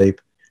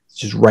sleep. It's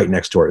just right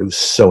next door. It was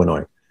so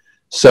annoying.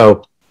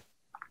 So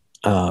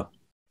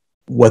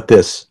what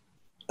this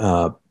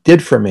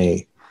did for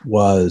me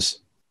was,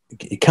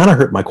 it kind of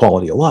hurt my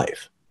quality of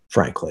life,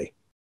 frankly,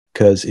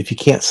 because if you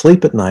can't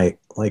sleep at night,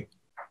 like,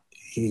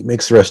 it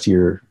makes the rest of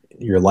your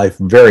life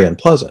very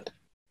unpleasant.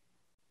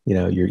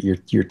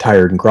 You're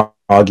tired and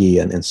groggy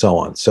and so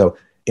on. So,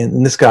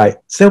 and this guy,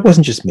 so it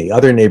wasn't just me.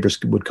 Other neighbors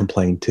would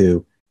complain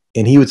too,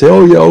 and he would say,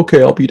 "Oh yeah,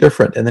 okay, I'll be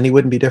different," and then he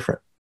wouldn't be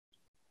different.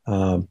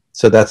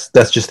 So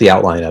that's just the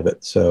outline of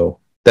it. So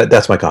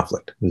that's my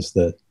conflict.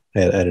 I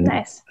had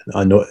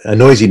a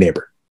noisy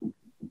neighbor.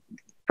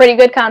 Pretty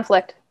good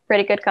conflict.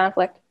 Pretty good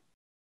conflict.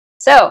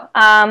 So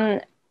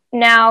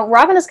now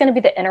Robin is going to be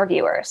the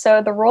interviewer.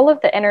 So the role of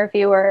the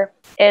interviewer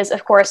is,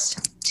 of course,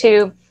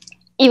 to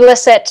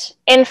elicit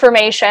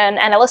information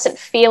and elicit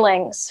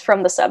feelings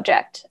from the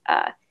subject.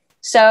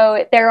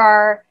 So there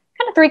are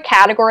kind of 3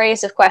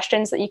 categories of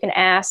questions that you can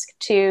ask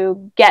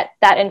to get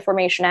that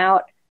information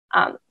out.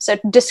 So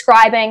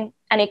describing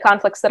any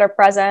conflicts that are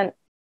present,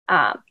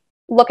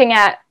 looking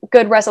at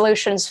good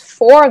resolutions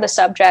for the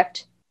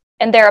subject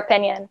in their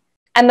opinion,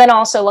 and then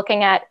also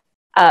looking at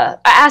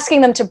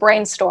asking them to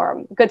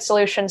brainstorm good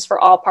solutions for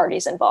all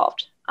parties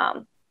involved,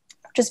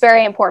 which is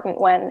very important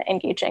when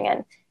engaging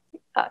in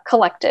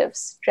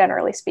collectives,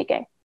 generally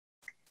speaking.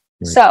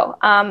 Right. So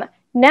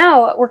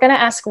now we're going to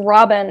ask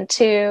Robin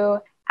to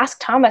ask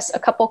Thomas a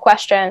couple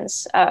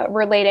questions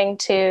relating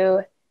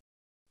to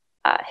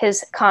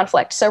his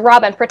conflict. So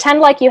Robin, pretend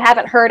like you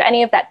haven't heard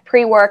any of that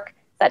pre-work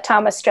that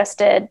Thomas just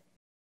did.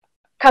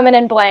 Come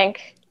in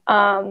blank,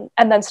 and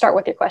then start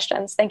with your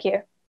questions. Thank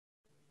you.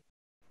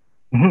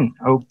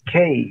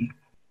 Okay.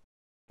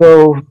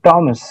 So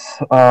Thomas,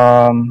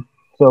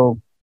 so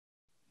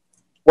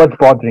what's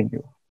bothering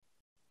you?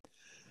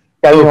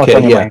 Tell me what's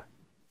on your mind.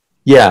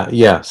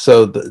 Yeah.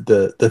 So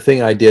the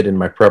thing I did in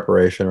my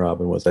preparation,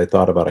 Robin, was I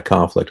thought about a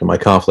conflict, and my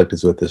conflict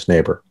is with this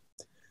neighbor.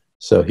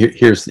 So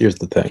here's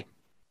the thing.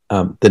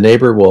 The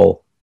neighbor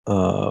will,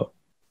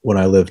 when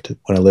I lived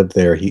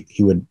there,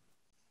 he would,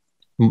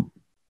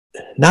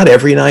 not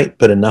every night,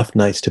 but enough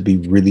nights to be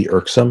really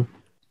irksome.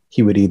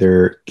 He would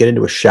either get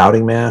into a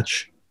shouting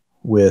match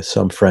with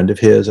some friend of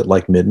his at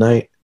like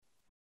midnight,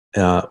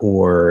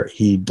 or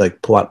he'd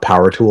like pull out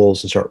power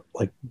tools and start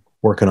like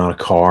working on a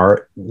car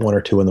at 1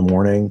 or 2 in the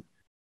morning,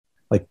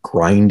 like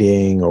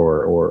grinding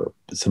or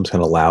some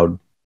kind of loud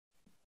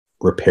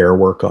repair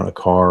work on a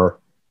car,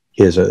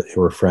 his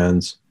or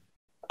friends.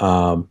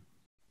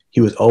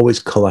 He was always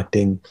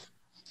collecting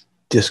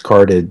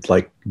discarded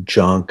like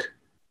junk.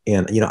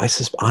 And,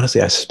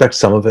 honestly, I suspect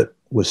some of it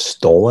was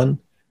stolen,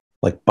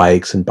 like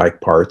bikes and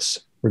bike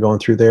parts were going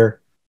through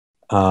there.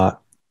 And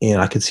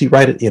I could see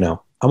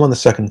I'm on the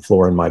second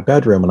floor in my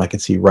bedroom, and I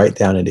could see right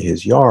down into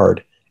his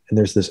yard. And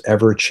there's this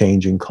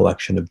ever-changing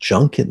collection of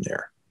junk in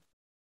there.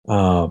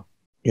 And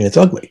it's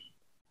ugly.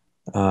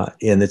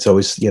 And it's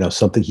always,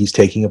 something he's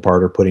taking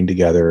apart or putting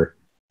together.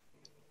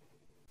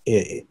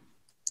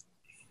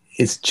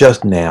 It's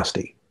just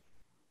nasty.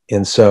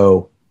 And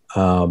so,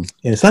 and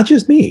it's not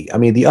just me. I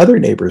mean, the other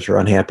neighbors are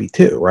unhappy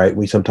too, right?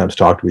 We sometimes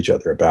talk to each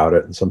other about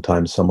it, and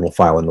sometimes someone will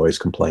file a noise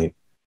complaint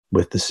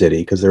with the city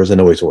because there's a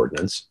noise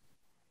ordinance.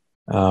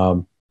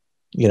 And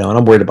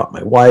I'm worried about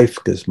my wife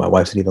because my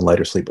wife's an even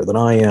lighter sleeper than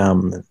I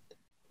am. And,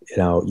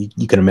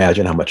 you can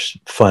imagine how much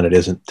fun it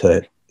isn't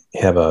to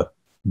have a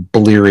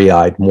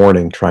bleary-eyed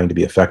morning trying to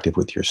be effective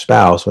with your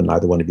spouse when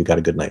neither one of you got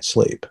a good night's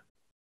sleep.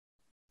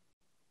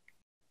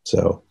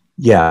 So,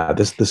 yeah,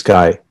 this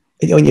guy,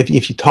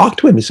 if you talk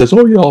to him, he says,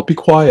 "Oh, yeah, I'll be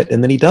quiet,"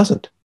 and then he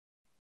doesn't.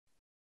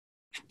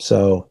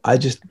 So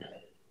that's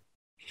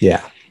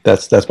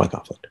my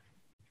conflict.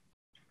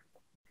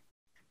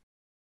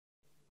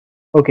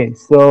 Okay,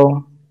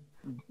 so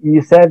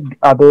you said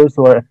others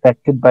who are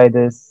affected by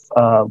this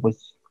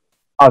was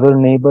other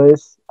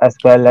neighbors as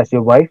well as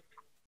your wife?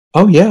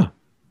 Oh, yeah.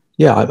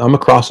 Yeah, I'm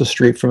across the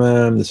street from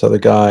him. This other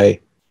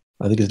guy,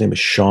 I think his name is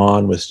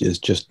Sean, is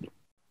just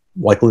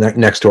like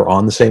next door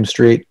on the same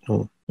street,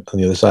 on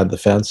the other side of the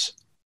fence.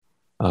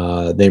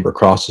 Neighbor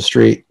across the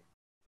street,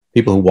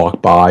 people who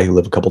walk by, who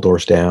live a couple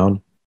doors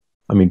down.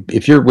 I mean,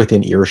 if you're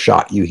within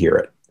earshot, you hear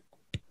it.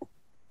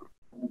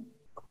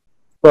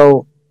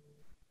 So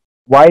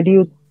why do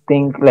you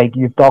think, like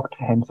you talked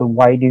to him, so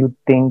why do you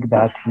think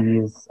that he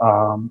is,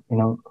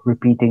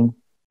 repeating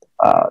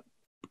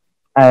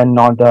and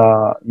not,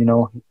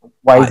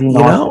 why is he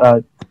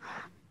not?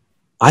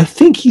 I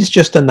think he's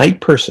just a night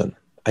person.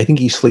 I think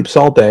he sleeps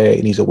all day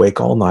and he's awake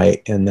all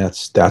night, and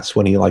that's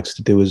when he likes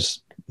to do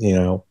his,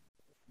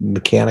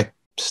 mechanic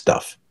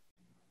stuff.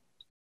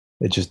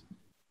 It just,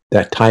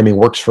 that timing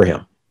works for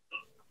him,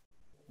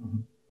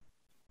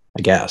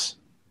 I guess.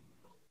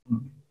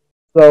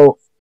 So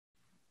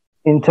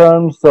in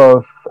terms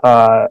of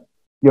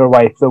your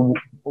wife, so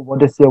what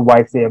does your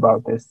wife say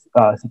about this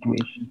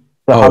situation?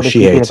 So how does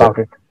she feel about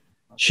it?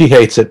 She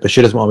hates it, but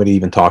she doesn't want me to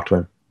even talk to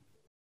him.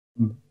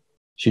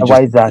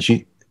 Why is that?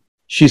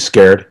 She's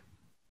scared.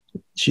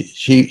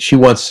 She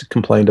once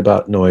complained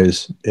about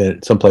noise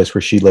at some place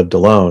where she lived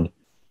alone,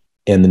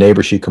 and the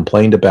neighbor she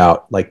complained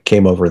about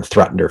came over and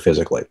threatened her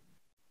physically.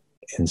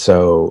 And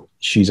so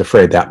she's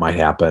afraid that might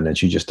happen, and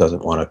she just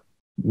doesn't want to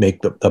make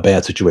a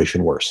bad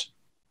situation worse.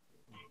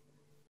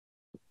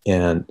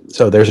 And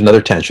so there's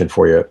another tension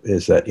for you,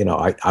 is that,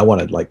 I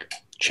want to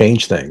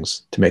change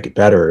things to make it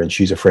better, and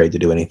she's afraid to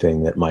do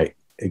anything that might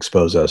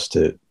expose us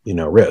to,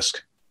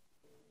 risk.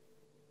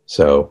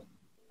 So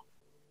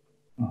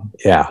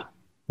yeah,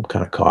 I'm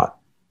kind of caught.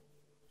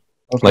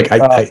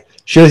 Okay,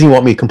 she doesn't even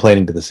want me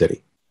complaining to the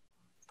city.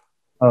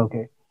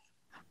 Okay.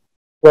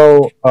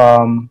 So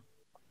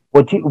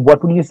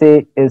what would you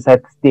say is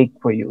at stake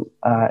for you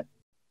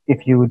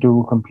if you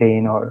do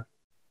complain, or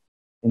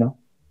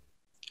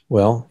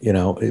Well,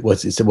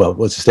 what's at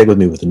stake with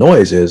me with the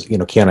noise is,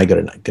 can I get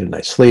a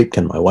nice sleep?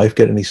 Can my wife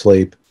get any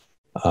sleep?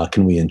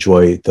 Can we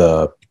enjoy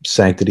the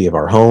sanctity of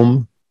our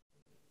home?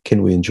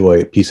 Can we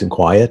enjoy peace and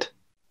quiet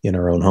in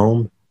our own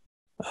home?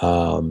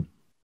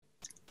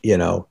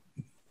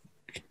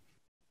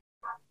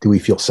 Do we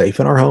feel safe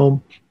in our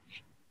home?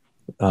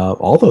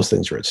 All those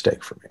things are at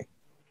stake for me.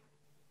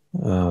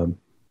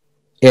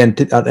 And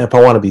if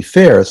I want to be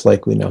fair, it's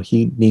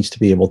he needs to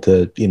be able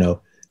to,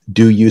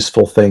 do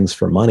useful things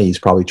for money. He's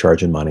probably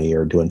charging money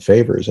or doing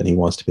favors, and he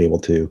wants to be able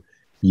to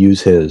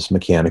use his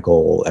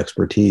mechanical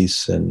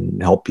expertise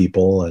and help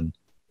people and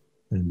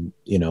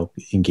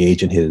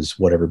engage in his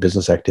whatever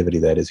business activity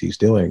that is he's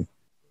doing.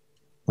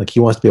 He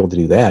wants to be able to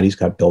do that. He's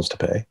got bills to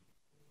pay.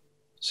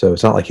 So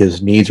it's not like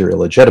his needs are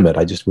illegitimate.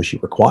 I just wish he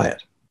were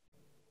quiet.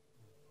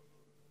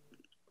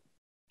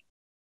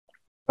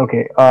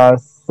 Okay.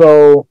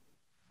 So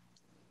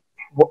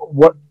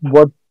what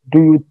do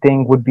you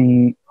think would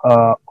be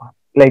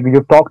like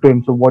you talk to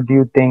him? So what do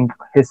you think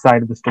his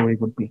side of the story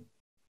would be?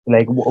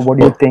 Like what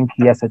do you Well, think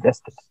he has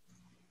suggested?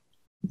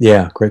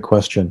 yeah, great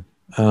question.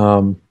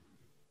 I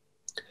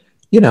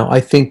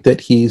think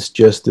that he's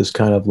just this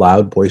kind of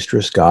loud,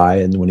 boisterous guy,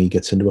 and when he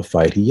gets into a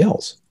fight, he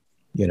yells.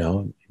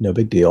 No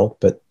big deal.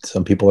 But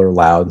some people are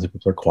loud, and some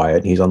people are quiet,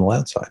 and he's on the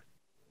loud side.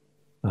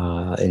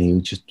 And he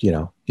just,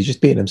 he's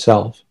just being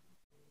himself.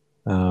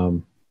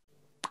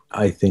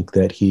 I think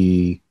that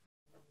he,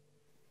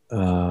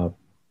 wants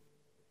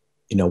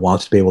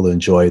to be able to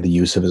enjoy the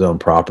use of his own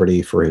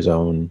property for his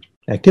own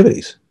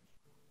activities.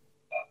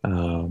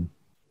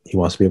 He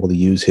wants to be able to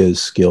use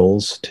his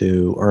skills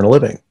to earn a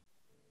living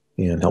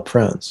and help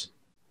friends.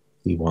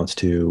 He wants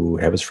to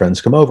have his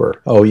friends come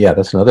over. Oh, yeah,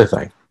 that's another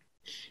thing.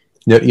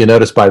 You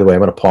notice, by the way, I'm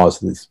going to pause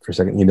this for a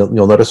second.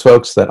 You'll notice,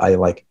 folks, that I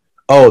like,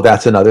 oh,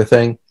 that's another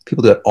thing.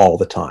 People do it all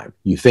the time.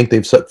 You think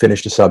they've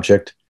finished a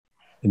subject,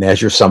 and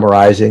as you're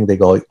summarizing, they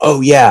go,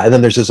 oh, yeah, and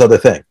then there's this other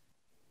thing.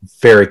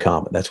 Very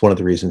common. That's one of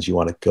the reasons you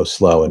want to go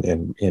slow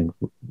and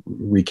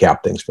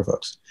recap things for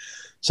folks.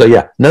 So,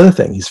 yeah, another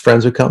thing. His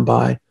friends would come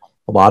by.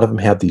 A lot of them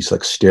have these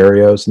like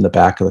stereos in the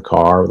back of the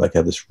car, like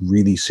have this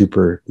really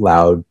super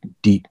loud,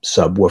 deep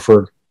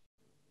subwoofer,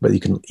 but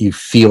you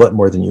feel it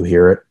more than you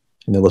hear it.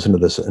 And they listen to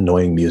this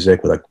annoying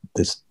music with like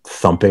this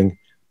thumping,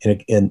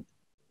 and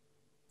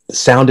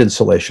sound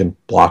insulation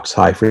blocks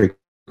high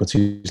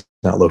frequencies,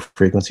 not low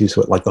frequencies.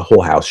 So like the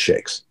whole house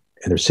shakes,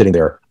 and they're sitting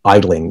there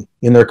idling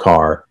in their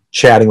car,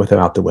 chatting with them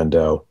out the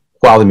window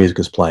while the music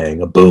is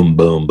playing, a boom,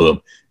 boom,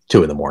 boom,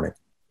 2 a.m.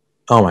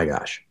 Oh my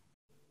gosh.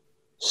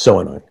 So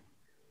annoying.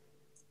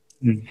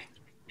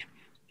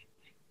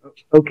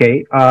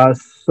 Okay.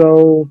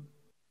 So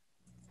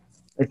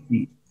let's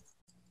see.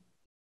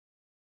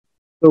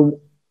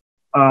 So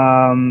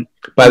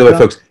by the way,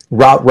 folks,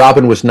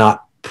 Robin was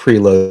not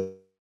preloaded.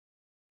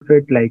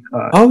 Like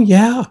oh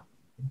yeah,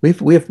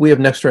 we have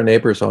next door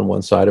neighbors on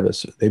one side of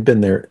us. They've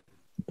been there.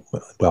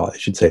 Well, I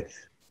should say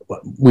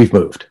we've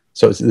moved,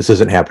 so this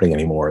isn't happening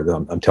anymore.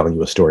 I'm telling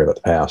you a story about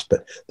the past,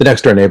 but the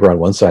next door neighbor on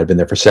one side had been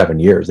there for 7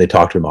 years. They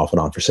talked to him off and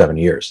on for 7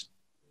 years.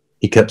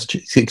 He kept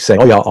saying,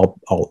 "Oh yeah,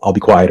 I'll be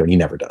quieter," and he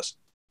never does.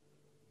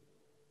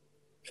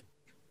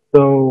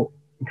 So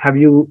have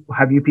you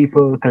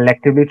people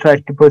collectively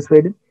tried to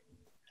persuade him?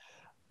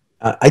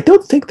 I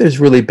don't think there's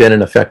really been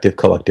an effective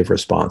collective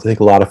response. I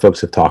think a lot of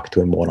folks have talked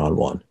to him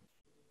one-on-one.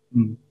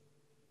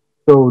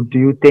 So do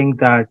you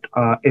think that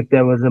if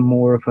there was a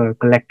more of a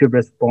collective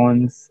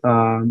response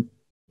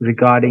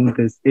regarding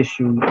this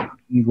issue,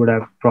 he would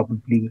have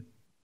probably,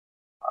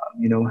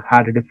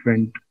 had a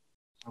different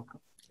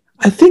outcome?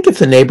 I think if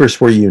the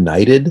neighbors were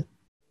united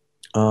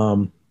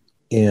and,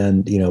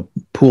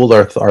 pooled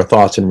our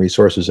thoughts and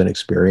resources and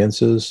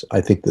experiences,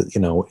 I think that,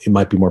 it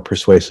might be more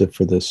persuasive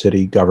for the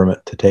city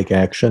government to take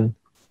action,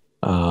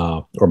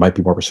 or might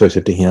be more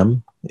persuasive to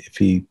him if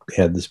he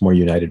had this more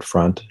united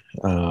front,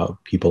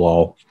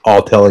 people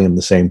all telling him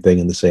the same thing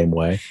in the same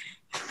way.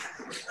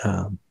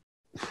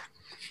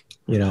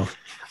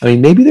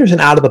 Maybe there's an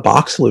out of the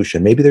box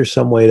solution. Maybe there's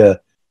some way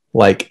to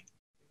like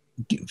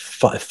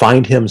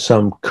find him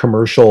some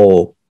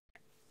commercial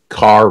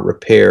car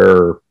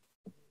repair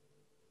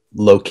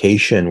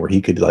location where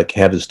he could like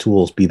have his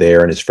tools be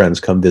there and his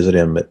friends come visit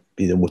him at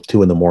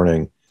 2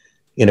 a.m.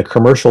 in a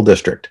commercial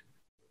district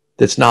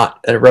that's not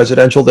a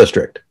residential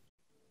district,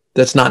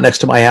 that's not next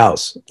to my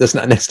house, that's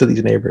not next to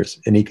these neighbors,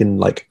 and he can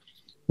like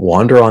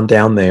wander on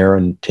down there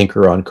and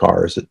tinker on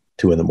cars at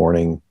 2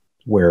 a.m.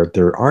 where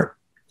there aren't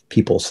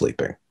people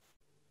sleeping.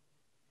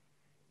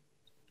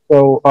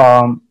 So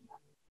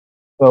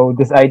so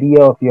this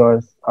idea of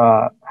yours,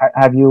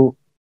 have you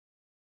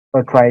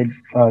tried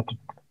to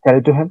tell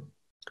it to him?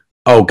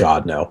 Oh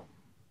God, no.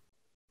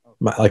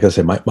 Like I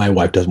said, my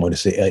wife doesn't want to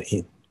say.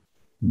 He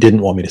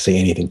didn't want me to say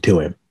anything to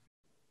him.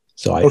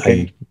 So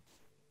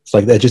it's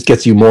like that just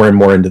gets you more and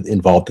more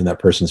involved in that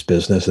person's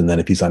business, and then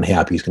if he's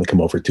unhappy, he's going to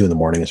come over at 2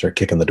 a.m. and start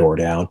kicking the door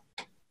down.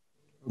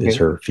 Okay. Is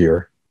her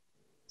fear?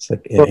 It's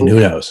like, and who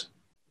knows?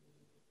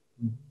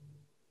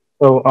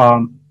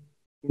 So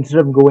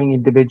instead of going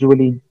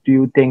individually, do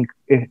you think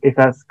if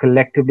as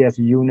collectively as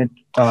a unit?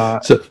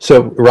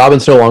 So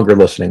Robin's no longer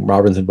listening.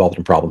 Robin's involved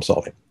in problem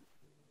solving.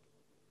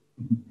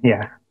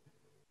 Yeah.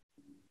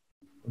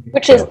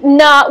 Which is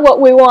not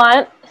what we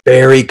want.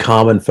 Very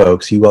common,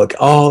 folks. You like,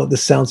 oh,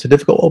 this sounds so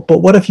difficult. Oh, but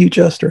what if you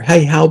just, or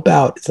hey, how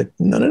about? It's like,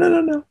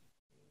 no.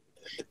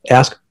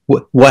 Ask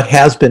what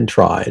has been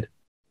tried,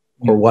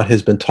 or what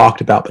has been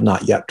talked about but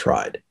not yet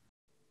tried.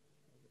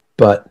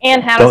 But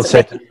and how does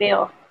it make you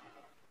feel?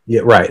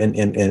 Yeah, right.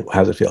 And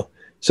how does it feel?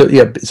 So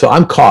yeah, so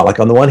I'm caught. Like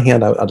on the one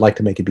hand, I'd like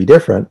to make it be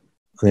different.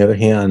 On the other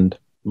hand,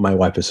 my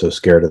wife is so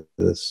scared of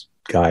this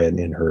guy and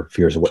in her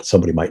fears of what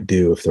somebody might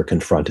do if they're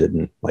confronted,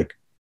 and like,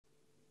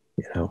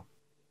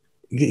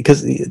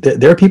 because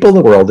there are people in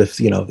the world,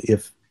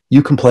 if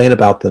you complain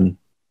about them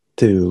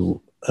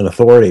to an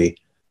authority,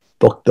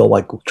 they'll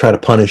like try to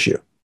punish you.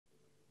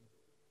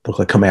 They'll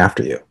like come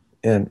after you,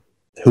 and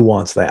who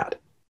wants that?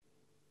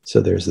 So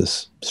there's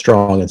this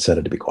strong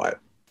incentive to be quiet.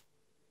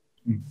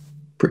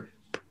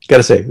 Got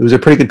to say, it was a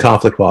pretty good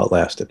conflict while it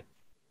lasted.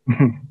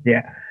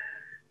 Yeah.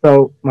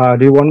 So, do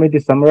you want me to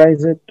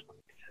summarize it?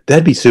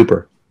 That'd be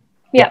super.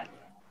 Yeah.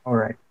 All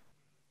right.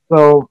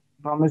 So,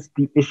 Thomas,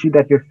 the issue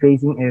that you're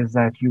facing is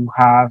that you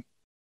have,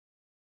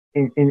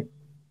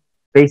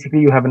 basically,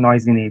 you have a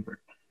noisy neighbor.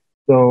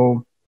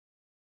 So,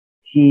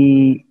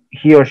 he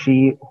or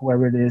she,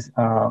 whoever it is,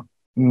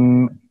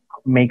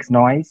 makes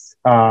noise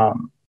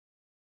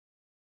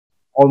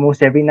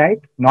almost every night.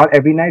 Not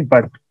every night,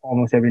 but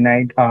almost every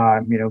night.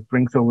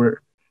 Brings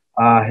over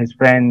his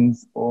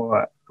friends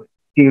or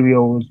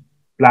stereos,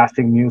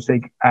 blasting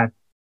music at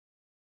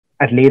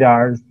late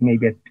hours,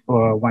 maybe at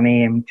 1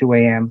 a.m., 2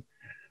 a.m.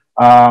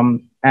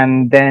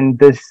 And then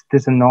this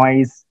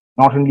annoys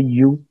not only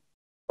you,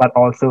 but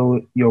also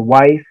your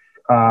wife,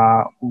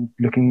 who's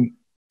looking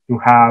to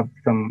have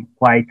some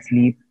quiet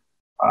sleep,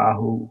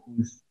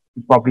 who's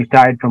probably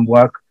tired from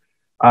work,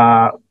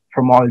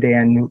 from all day,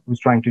 and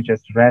who's trying to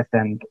just rest,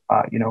 and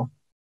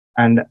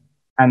and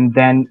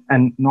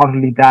and not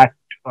only that,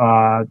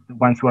 the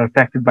ones who are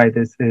affected by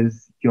this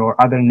is your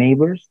other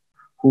neighbors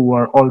who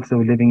are also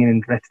living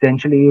in a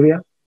residential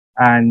area,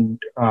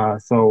 and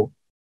so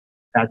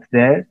that's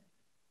there.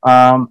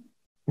 Um,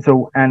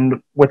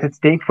 and what's at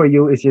stake for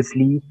you is your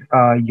sleep,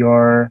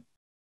 your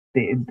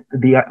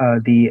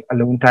the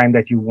alone time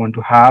that you want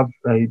to have,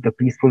 the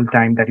peaceful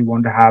time that you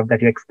want to have, that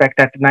you expect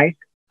at night,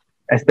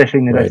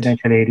 especially in a Right.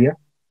 residential area.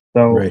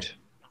 So, Right.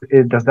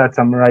 does that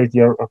summarize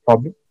your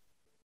problem?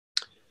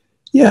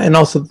 Yeah, and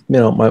also,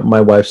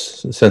 my wife's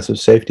sense of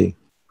safety.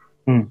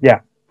 Yeah,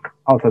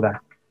 also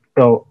that.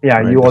 So yeah,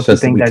 Right, you the also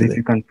sense that think we that can- if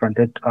you confront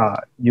it,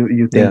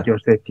 you think Yeah. you're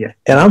safe. Yes.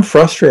 And I'm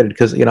frustrated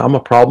because, I'm a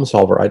problem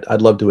solver.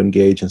 I'd love to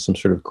engage in some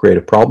sort of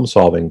creative problem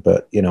solving,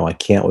 but, I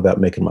can't without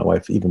making my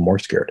wife even more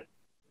scared.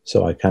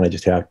 So I kind of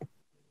just have,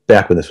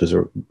 back when this was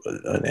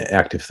an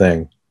active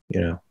thing,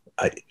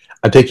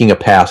 I'm taking a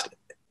past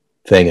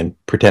thing and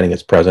pretending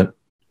it's present.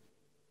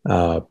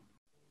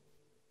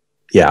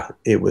 Yeah,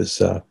 it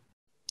was,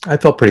 I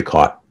felt pretty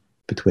caught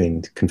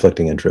between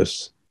conflicting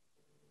interests.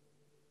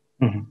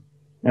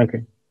 Mm-hmm.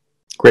 Okay.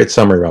 Great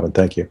summary, Robin.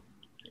 Thank you.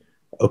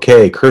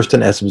 Okay,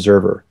 Kirsten as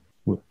observer.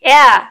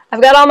 Yeah,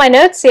 I've got all my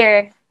notes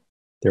here.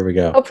 There we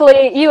go.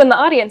 Hopefully you and the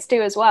audience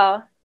do as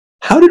well.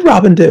 How did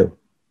Robin do?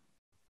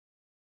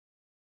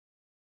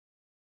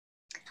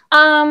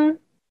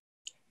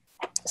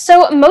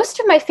 So most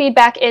of my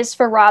feedback is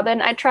for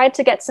Robin. I tried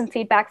to get some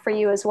feedback for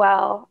you as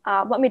well.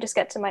 Let me just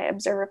get to my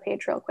observer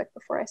page real quick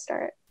before I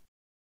start.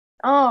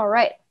 All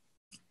right.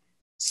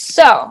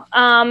 So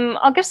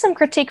I'll give some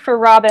critique for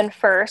Robin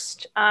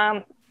first.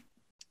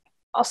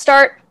 I'll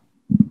start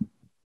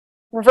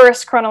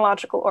reverse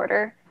chronological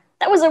order.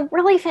 That was a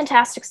really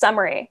fantastic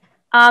summary.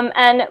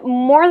 And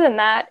more than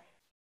that,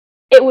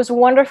 it was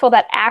wonderful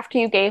that after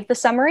you gave the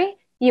summary,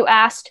 you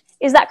asked,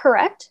 is that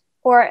correct?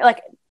 Or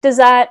like, does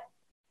that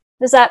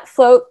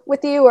float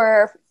with you,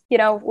 or,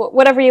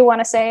 whatever you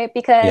want to say?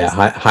 Because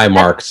Yeah, high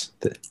marks.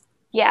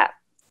 Yeah,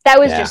 that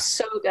was just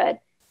so good.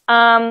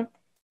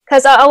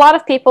 Because a lot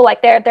of people,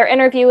 like, they're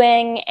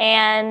interviewing,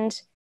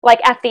 and like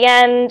at the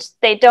end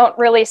they don't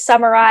really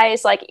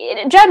summarize. Like,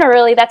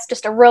 generally that's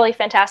just a really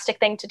fantastic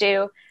thing to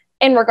do,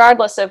 and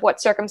regardless of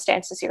what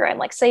circumstances you're in.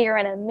 Like, say you're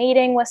in a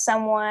meeting with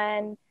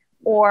someone,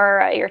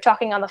 or you're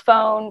talking on the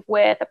phone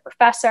with a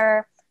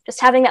professor, just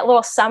having that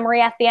little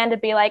summary at the end to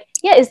be like,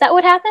 yeah, is that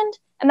what happened?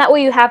 And that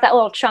way you have that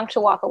little chunk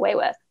to walk away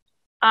with.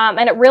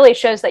 And it really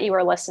shows that you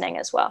were listening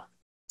as well.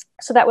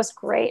 So that was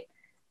great.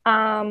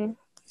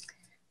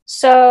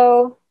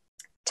 So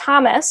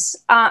Thomas,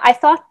 I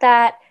thought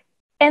that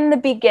in the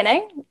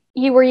beginning,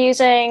 you were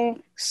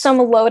using some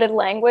loaded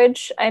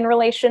language in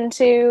relation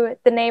to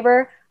the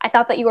neighbor. I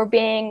thought that you were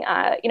being,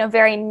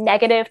 very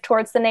negative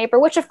towards the neighbor,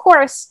 which of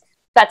course,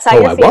 that's how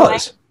you're feeling.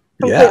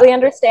 Completely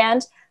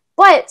understand.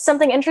 But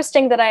something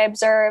interesting that I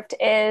observed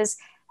is,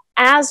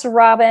 as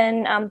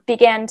Robin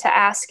began to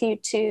ask you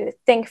to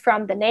think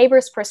from the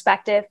neighbor's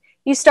perspective,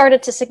 you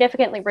started to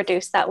significantly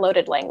reduce that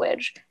loaded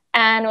language,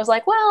 and was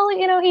like, well,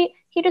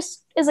 he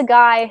just is a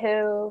guy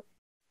who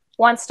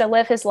wants to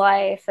live his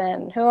life,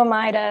 and who am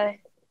I to,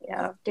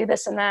 do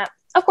this and that.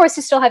 Of course,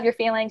 you still have your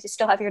feelings, you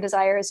still have your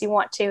desires, you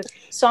want to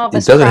solve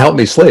this. It doesn't help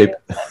me sleep.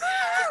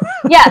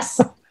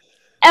 Yes.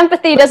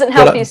 Empathy doesn't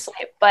help you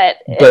sleep, but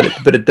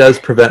it does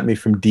prevent me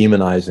from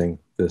demonizing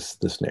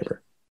this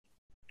neighbor.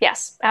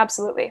 Yes,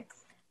 absolutely.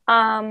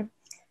 And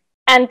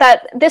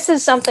that this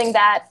is something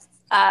that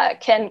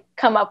can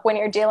come up when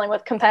you're dealing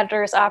with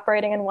competitors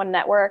operating in one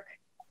network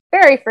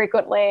very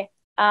frequently.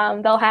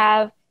 They'll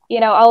have,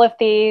 all of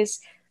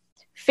these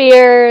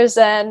fears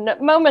and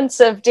moments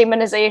of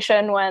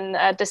demonization when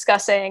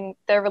discussing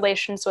their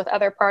relations with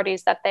other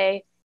parties that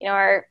they,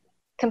 are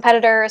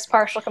competitors,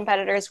 partial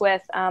competitors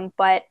with.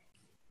 But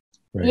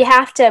right. You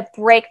have to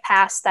break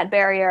past that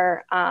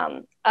barrier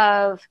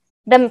of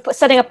them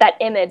setting up that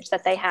image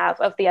that they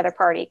have of the other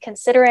party,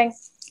 considering,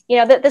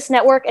 that this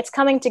network, it's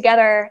coming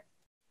together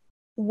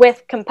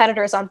with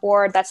competitors on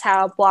board, that's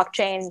how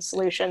blockchain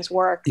solutions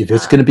work. If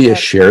it's going to be a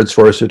shared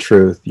source of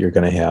truth, you're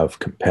going to have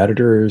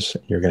competitors.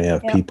 You're going to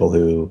have people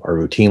who are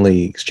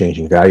routinely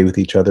exchanging value with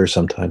each other,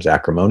 sometimes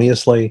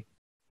acrimoniously.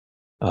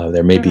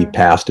 There may be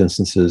past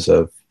instances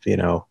of,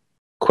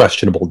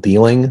 questionable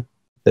dealing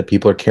that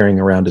people are carrying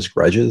around as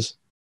grudges.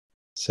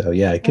 So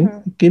yeah, it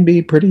can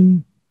be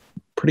pretty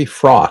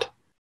fraught.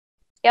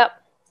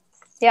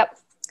 Yep.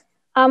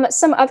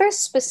 Some other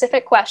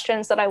specific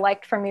questions that I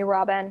liked from you,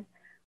 Robin,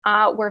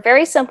 were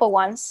very simple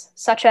ones,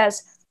 such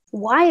as,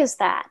 why is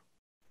that?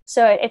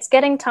 So it's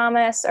getting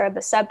Thomas or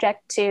the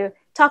subject to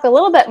talk a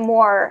little bit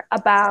more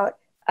about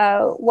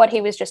what he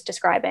was just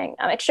describing.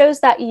 It shows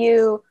that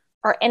you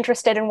are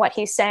interested in what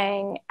he's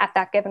saying at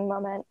that given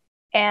moment,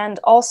 and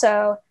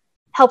also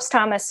helps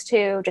Thomas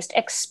to just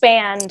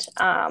expand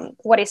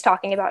what he's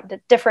talking about into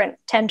different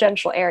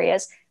tangential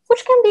areas,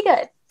 which can be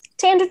good.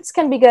 Tangents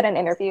can be good in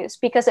interviews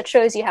because it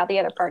shows you how the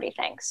other party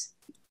thinks.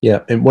 Yeah,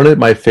 and one of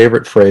my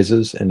favorite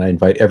phrases, and I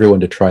invite everyone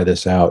to try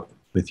this out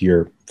with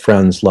your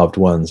friends, loved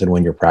ones, and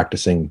when you're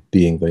practicing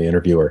being the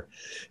interviewer,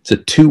 it's a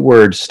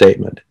 2-word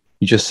statement.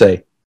 You just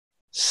say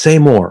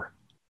more.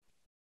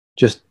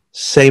 Just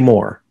say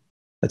more.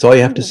 That's all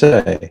you have to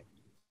say.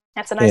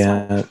 That's a nice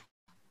one.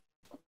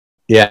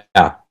 Yeah,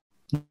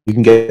 you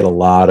can get a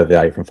lot of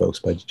value from folks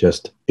by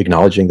just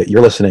acknowledging that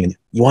you're listening and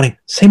you want to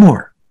say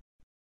more.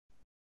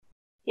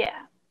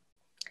 Yeah.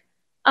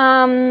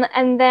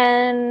 And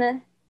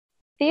then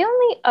the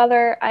only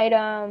other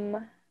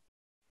item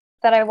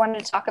that I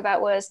wanted to talk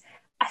about was,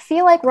 I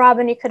feel like,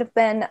 Robin, you could have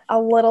been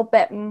a little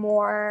bit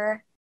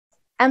more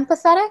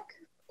empathetic,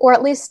 or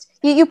at least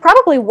you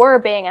probably were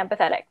being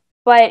empathetic,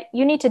 but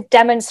you need to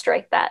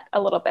demonstrate that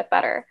a little bit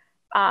better.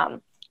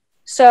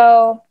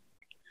 So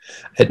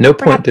at no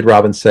point did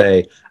Robin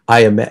say,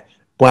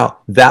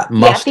 that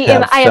must have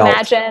felt, I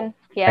imagine.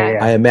 Yeah.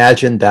 I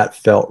imagine that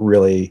felt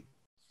really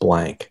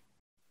blank.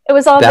 It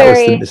was all that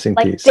very was the missing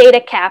piece.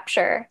 Data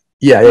capture.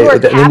 Yeah,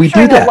 we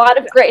do that. A lot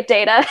of great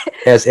data.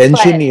 As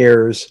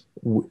engineers,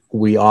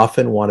 we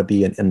often want to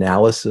be in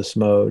analysis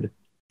mode,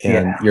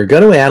 and you're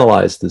going to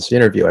analyze this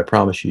interview. I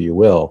promise you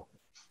will.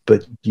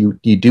 But you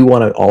do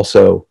want to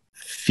also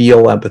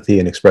feel empathy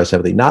and express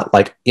empathy, not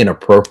like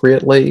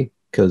inappropriately,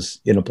 because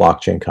in a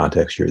blockchain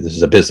context, this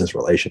is a business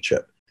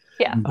relationship.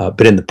 Yeah.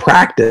 But in the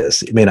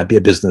practice, it may not be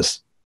a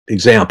business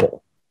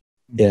example,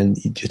 and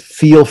you just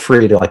feel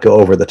free to go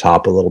over the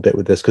top a little bit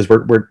with this, because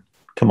we're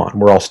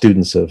all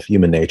students of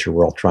human nature.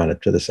 We're all trying to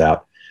figure this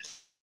out.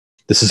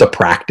 This is a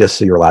practice,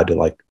 so you're allowed to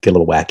get a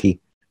little wacky,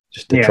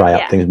 just to try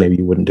out things maybe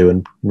you wouldn't do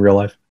in real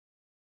life.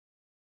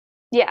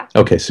 Yeah.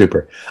 Okay,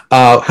 super.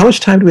 How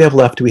much time do we have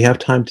left? Do we have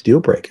time to do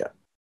a breakout?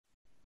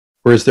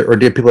 Or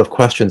do people have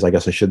questions, I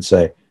guess I should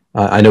say?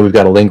 I know we've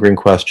got a lingering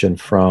question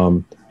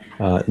from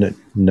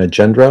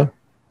Nagendra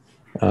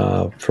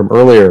from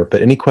earlier,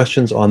 but any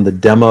questions on the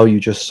demo you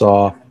just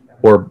saw?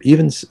 Or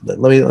even,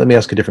 let me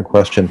ask a different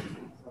question.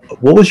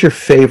 What was your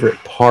favorite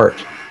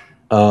part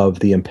of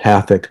the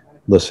empathic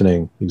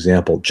listening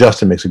example?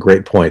 Justin makes a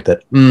great point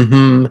that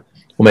will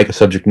make a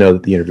subject know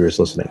that the interviewer is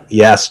listening.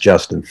 Yes,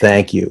 Justin,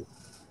 thank you.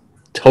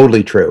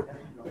 Totally true.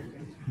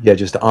 Yeah,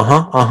 just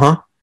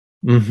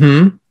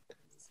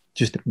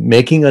just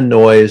making a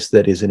noise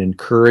that is an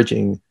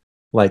encouraging,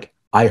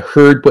 I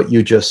heard what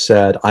you just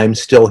said. I'm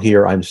still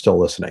here. I'm still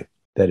listening.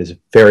 That is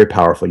very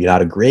powerful. You're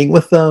not agreeing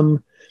with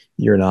them.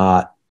 You're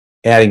not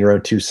adding your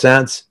own 2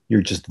 cents.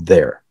 You're just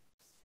there.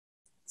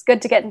 It's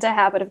good to get into a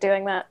habit of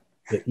doing that.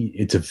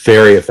 It's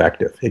very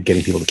effective at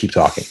getting people to keep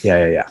talking.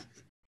 Yeah.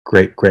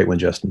 Great one,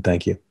 Justin.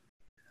 Thank you.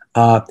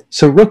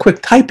 So real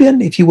quick, type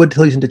in, if you would,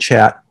 please, into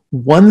chat,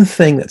 one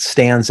thing that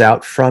stands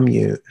out for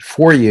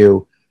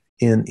you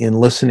in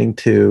listening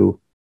to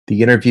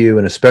the interview,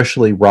 and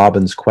especially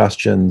Robin's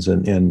questions,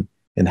 and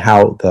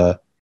how the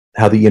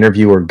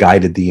interviewer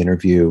guided the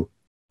interview,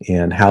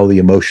 and how the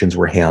emotions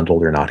were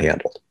handled or not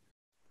handled.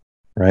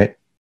 Right?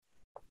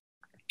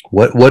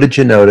 What did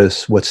you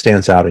notice? What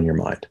stands out in your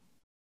mind?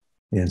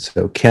 And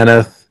so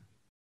Kenneth,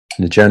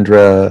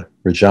 Nagendra,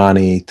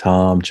 Rajani,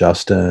 Tom,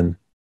 Justin,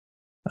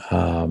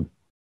 and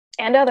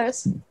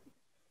others,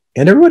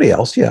 and everybody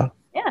else. Yeah.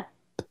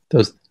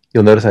 Those,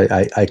 you'll notice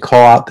I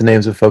call out the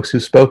names of folks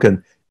who've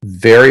spoken.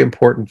 Very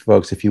important,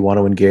 folks, if you want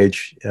to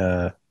engage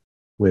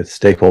with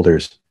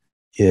stakeholders,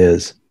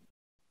 is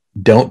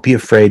don't be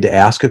afraid to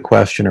ask a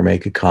question or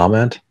make a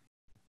comment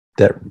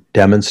that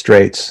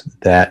demonstrates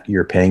that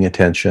you're paying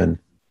attention.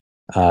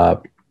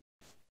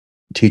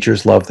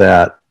 Teachers love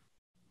that.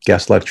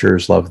 Guest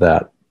lecturers love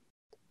that.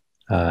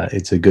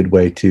 It's a good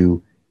way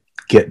to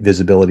get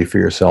visibility for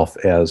yourself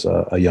as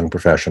a young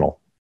professional.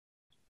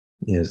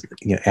 Is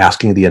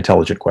asking the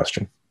intelligent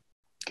question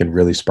can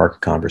really spark a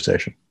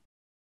conversation.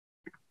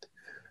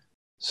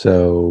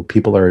 So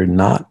people are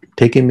not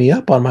taking me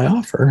up on my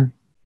offer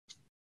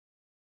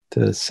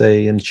to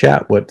say in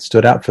chat what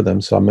stood out for them.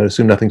 So I'm going to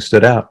assume nothing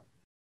stood out.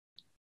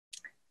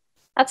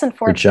 That's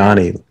unfortunate.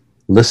 Rajani,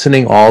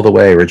 listening all the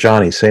way.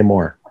 Rajani, say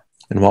more.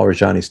 And while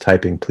Rajani's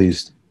typing,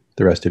 please,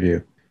 the rest of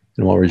you.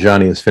 And while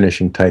Rajani is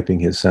finishing typing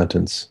his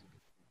sentence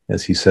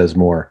as he says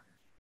more,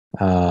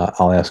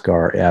 I'll ask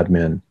our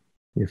admin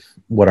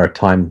what our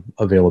time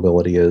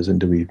availability is, and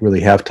do we really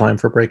have time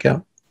for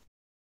breakout?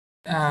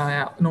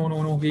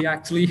 No. We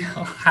actually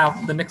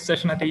have the next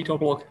session at 8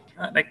 o'clock.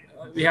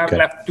 We have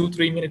left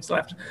 2-3 minutes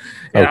left.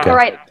 Okay. All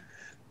right.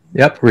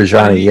 Yep,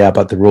 Rajani. Yeah,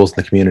 about the rules in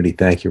the community.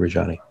 Thank you,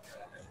 Rajani.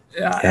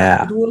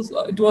 Yeah.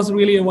 It was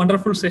really a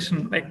wonderful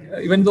session.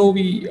 Even though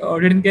we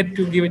didn't get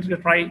to give it a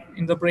try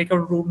in the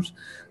breakout rooms,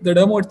 the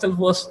demo itself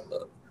was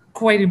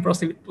quite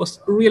impressive. It was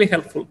really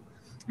helpful.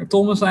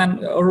 Thomas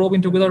and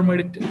Robin together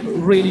made it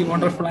really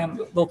wonderful, and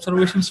the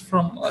observations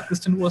from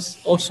Kirsten was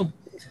awesome.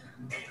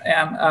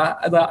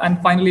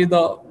 And finally,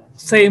 the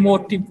say more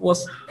tip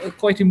was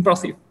quite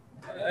impressive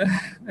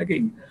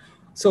again.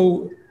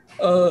 So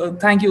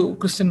thank you,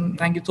 Kirsten.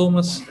 Thank you,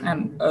 Thomas,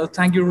 and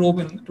thank you,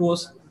 Robin. It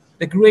was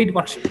a great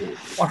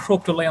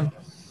workshop to learn.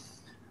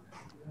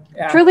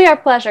 Truly our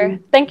pleasure.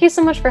 Thank you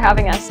so much for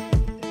having us.